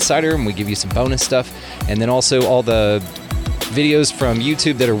Expansive Insider, and we give you some bonus stuff. And then also all the videos from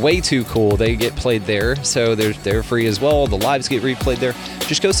YouTube that are way too cool, they get played there. So they're free as well. The lives get replayed there.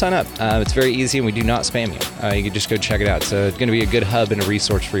 Just go sign up. It's very easy, and we do not spam you. You can just go check it out. So it's going to be a good hub and a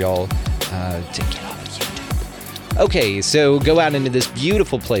resource for y'all to get off of YouTube. Okay, so go out into this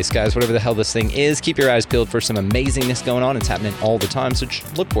beautiful place, guys, whatever the hell this thing is. Keep your eyes peeled for some amazingness going on. It's happening all the time, so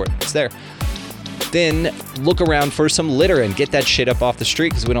just look for it. It's there. Then look around for some litter and get that shit up off the street,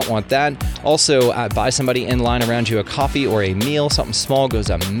 because we don't want that. Also, buy somebody in line around you a coffee or a meal. Something small goes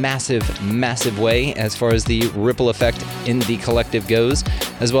a massive, massive way as far as the ripple effect in the collective goes.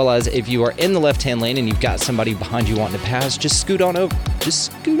 As well as if you are in the left-hand lane and you've got somebody behind you wanting to pass, just scoot on over.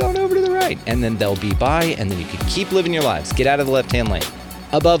 Just scoot on over to the right, and then they'll be by, and then you can keep living your lives. Get out of the left-hand lane.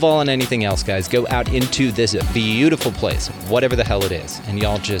 Above all and anything else, guys, go out into this beautiful place, whatever the hell it is, and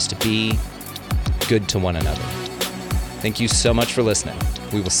y'all just be good to one another. Thank you so much for listening.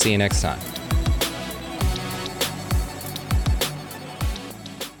 We will see you next time.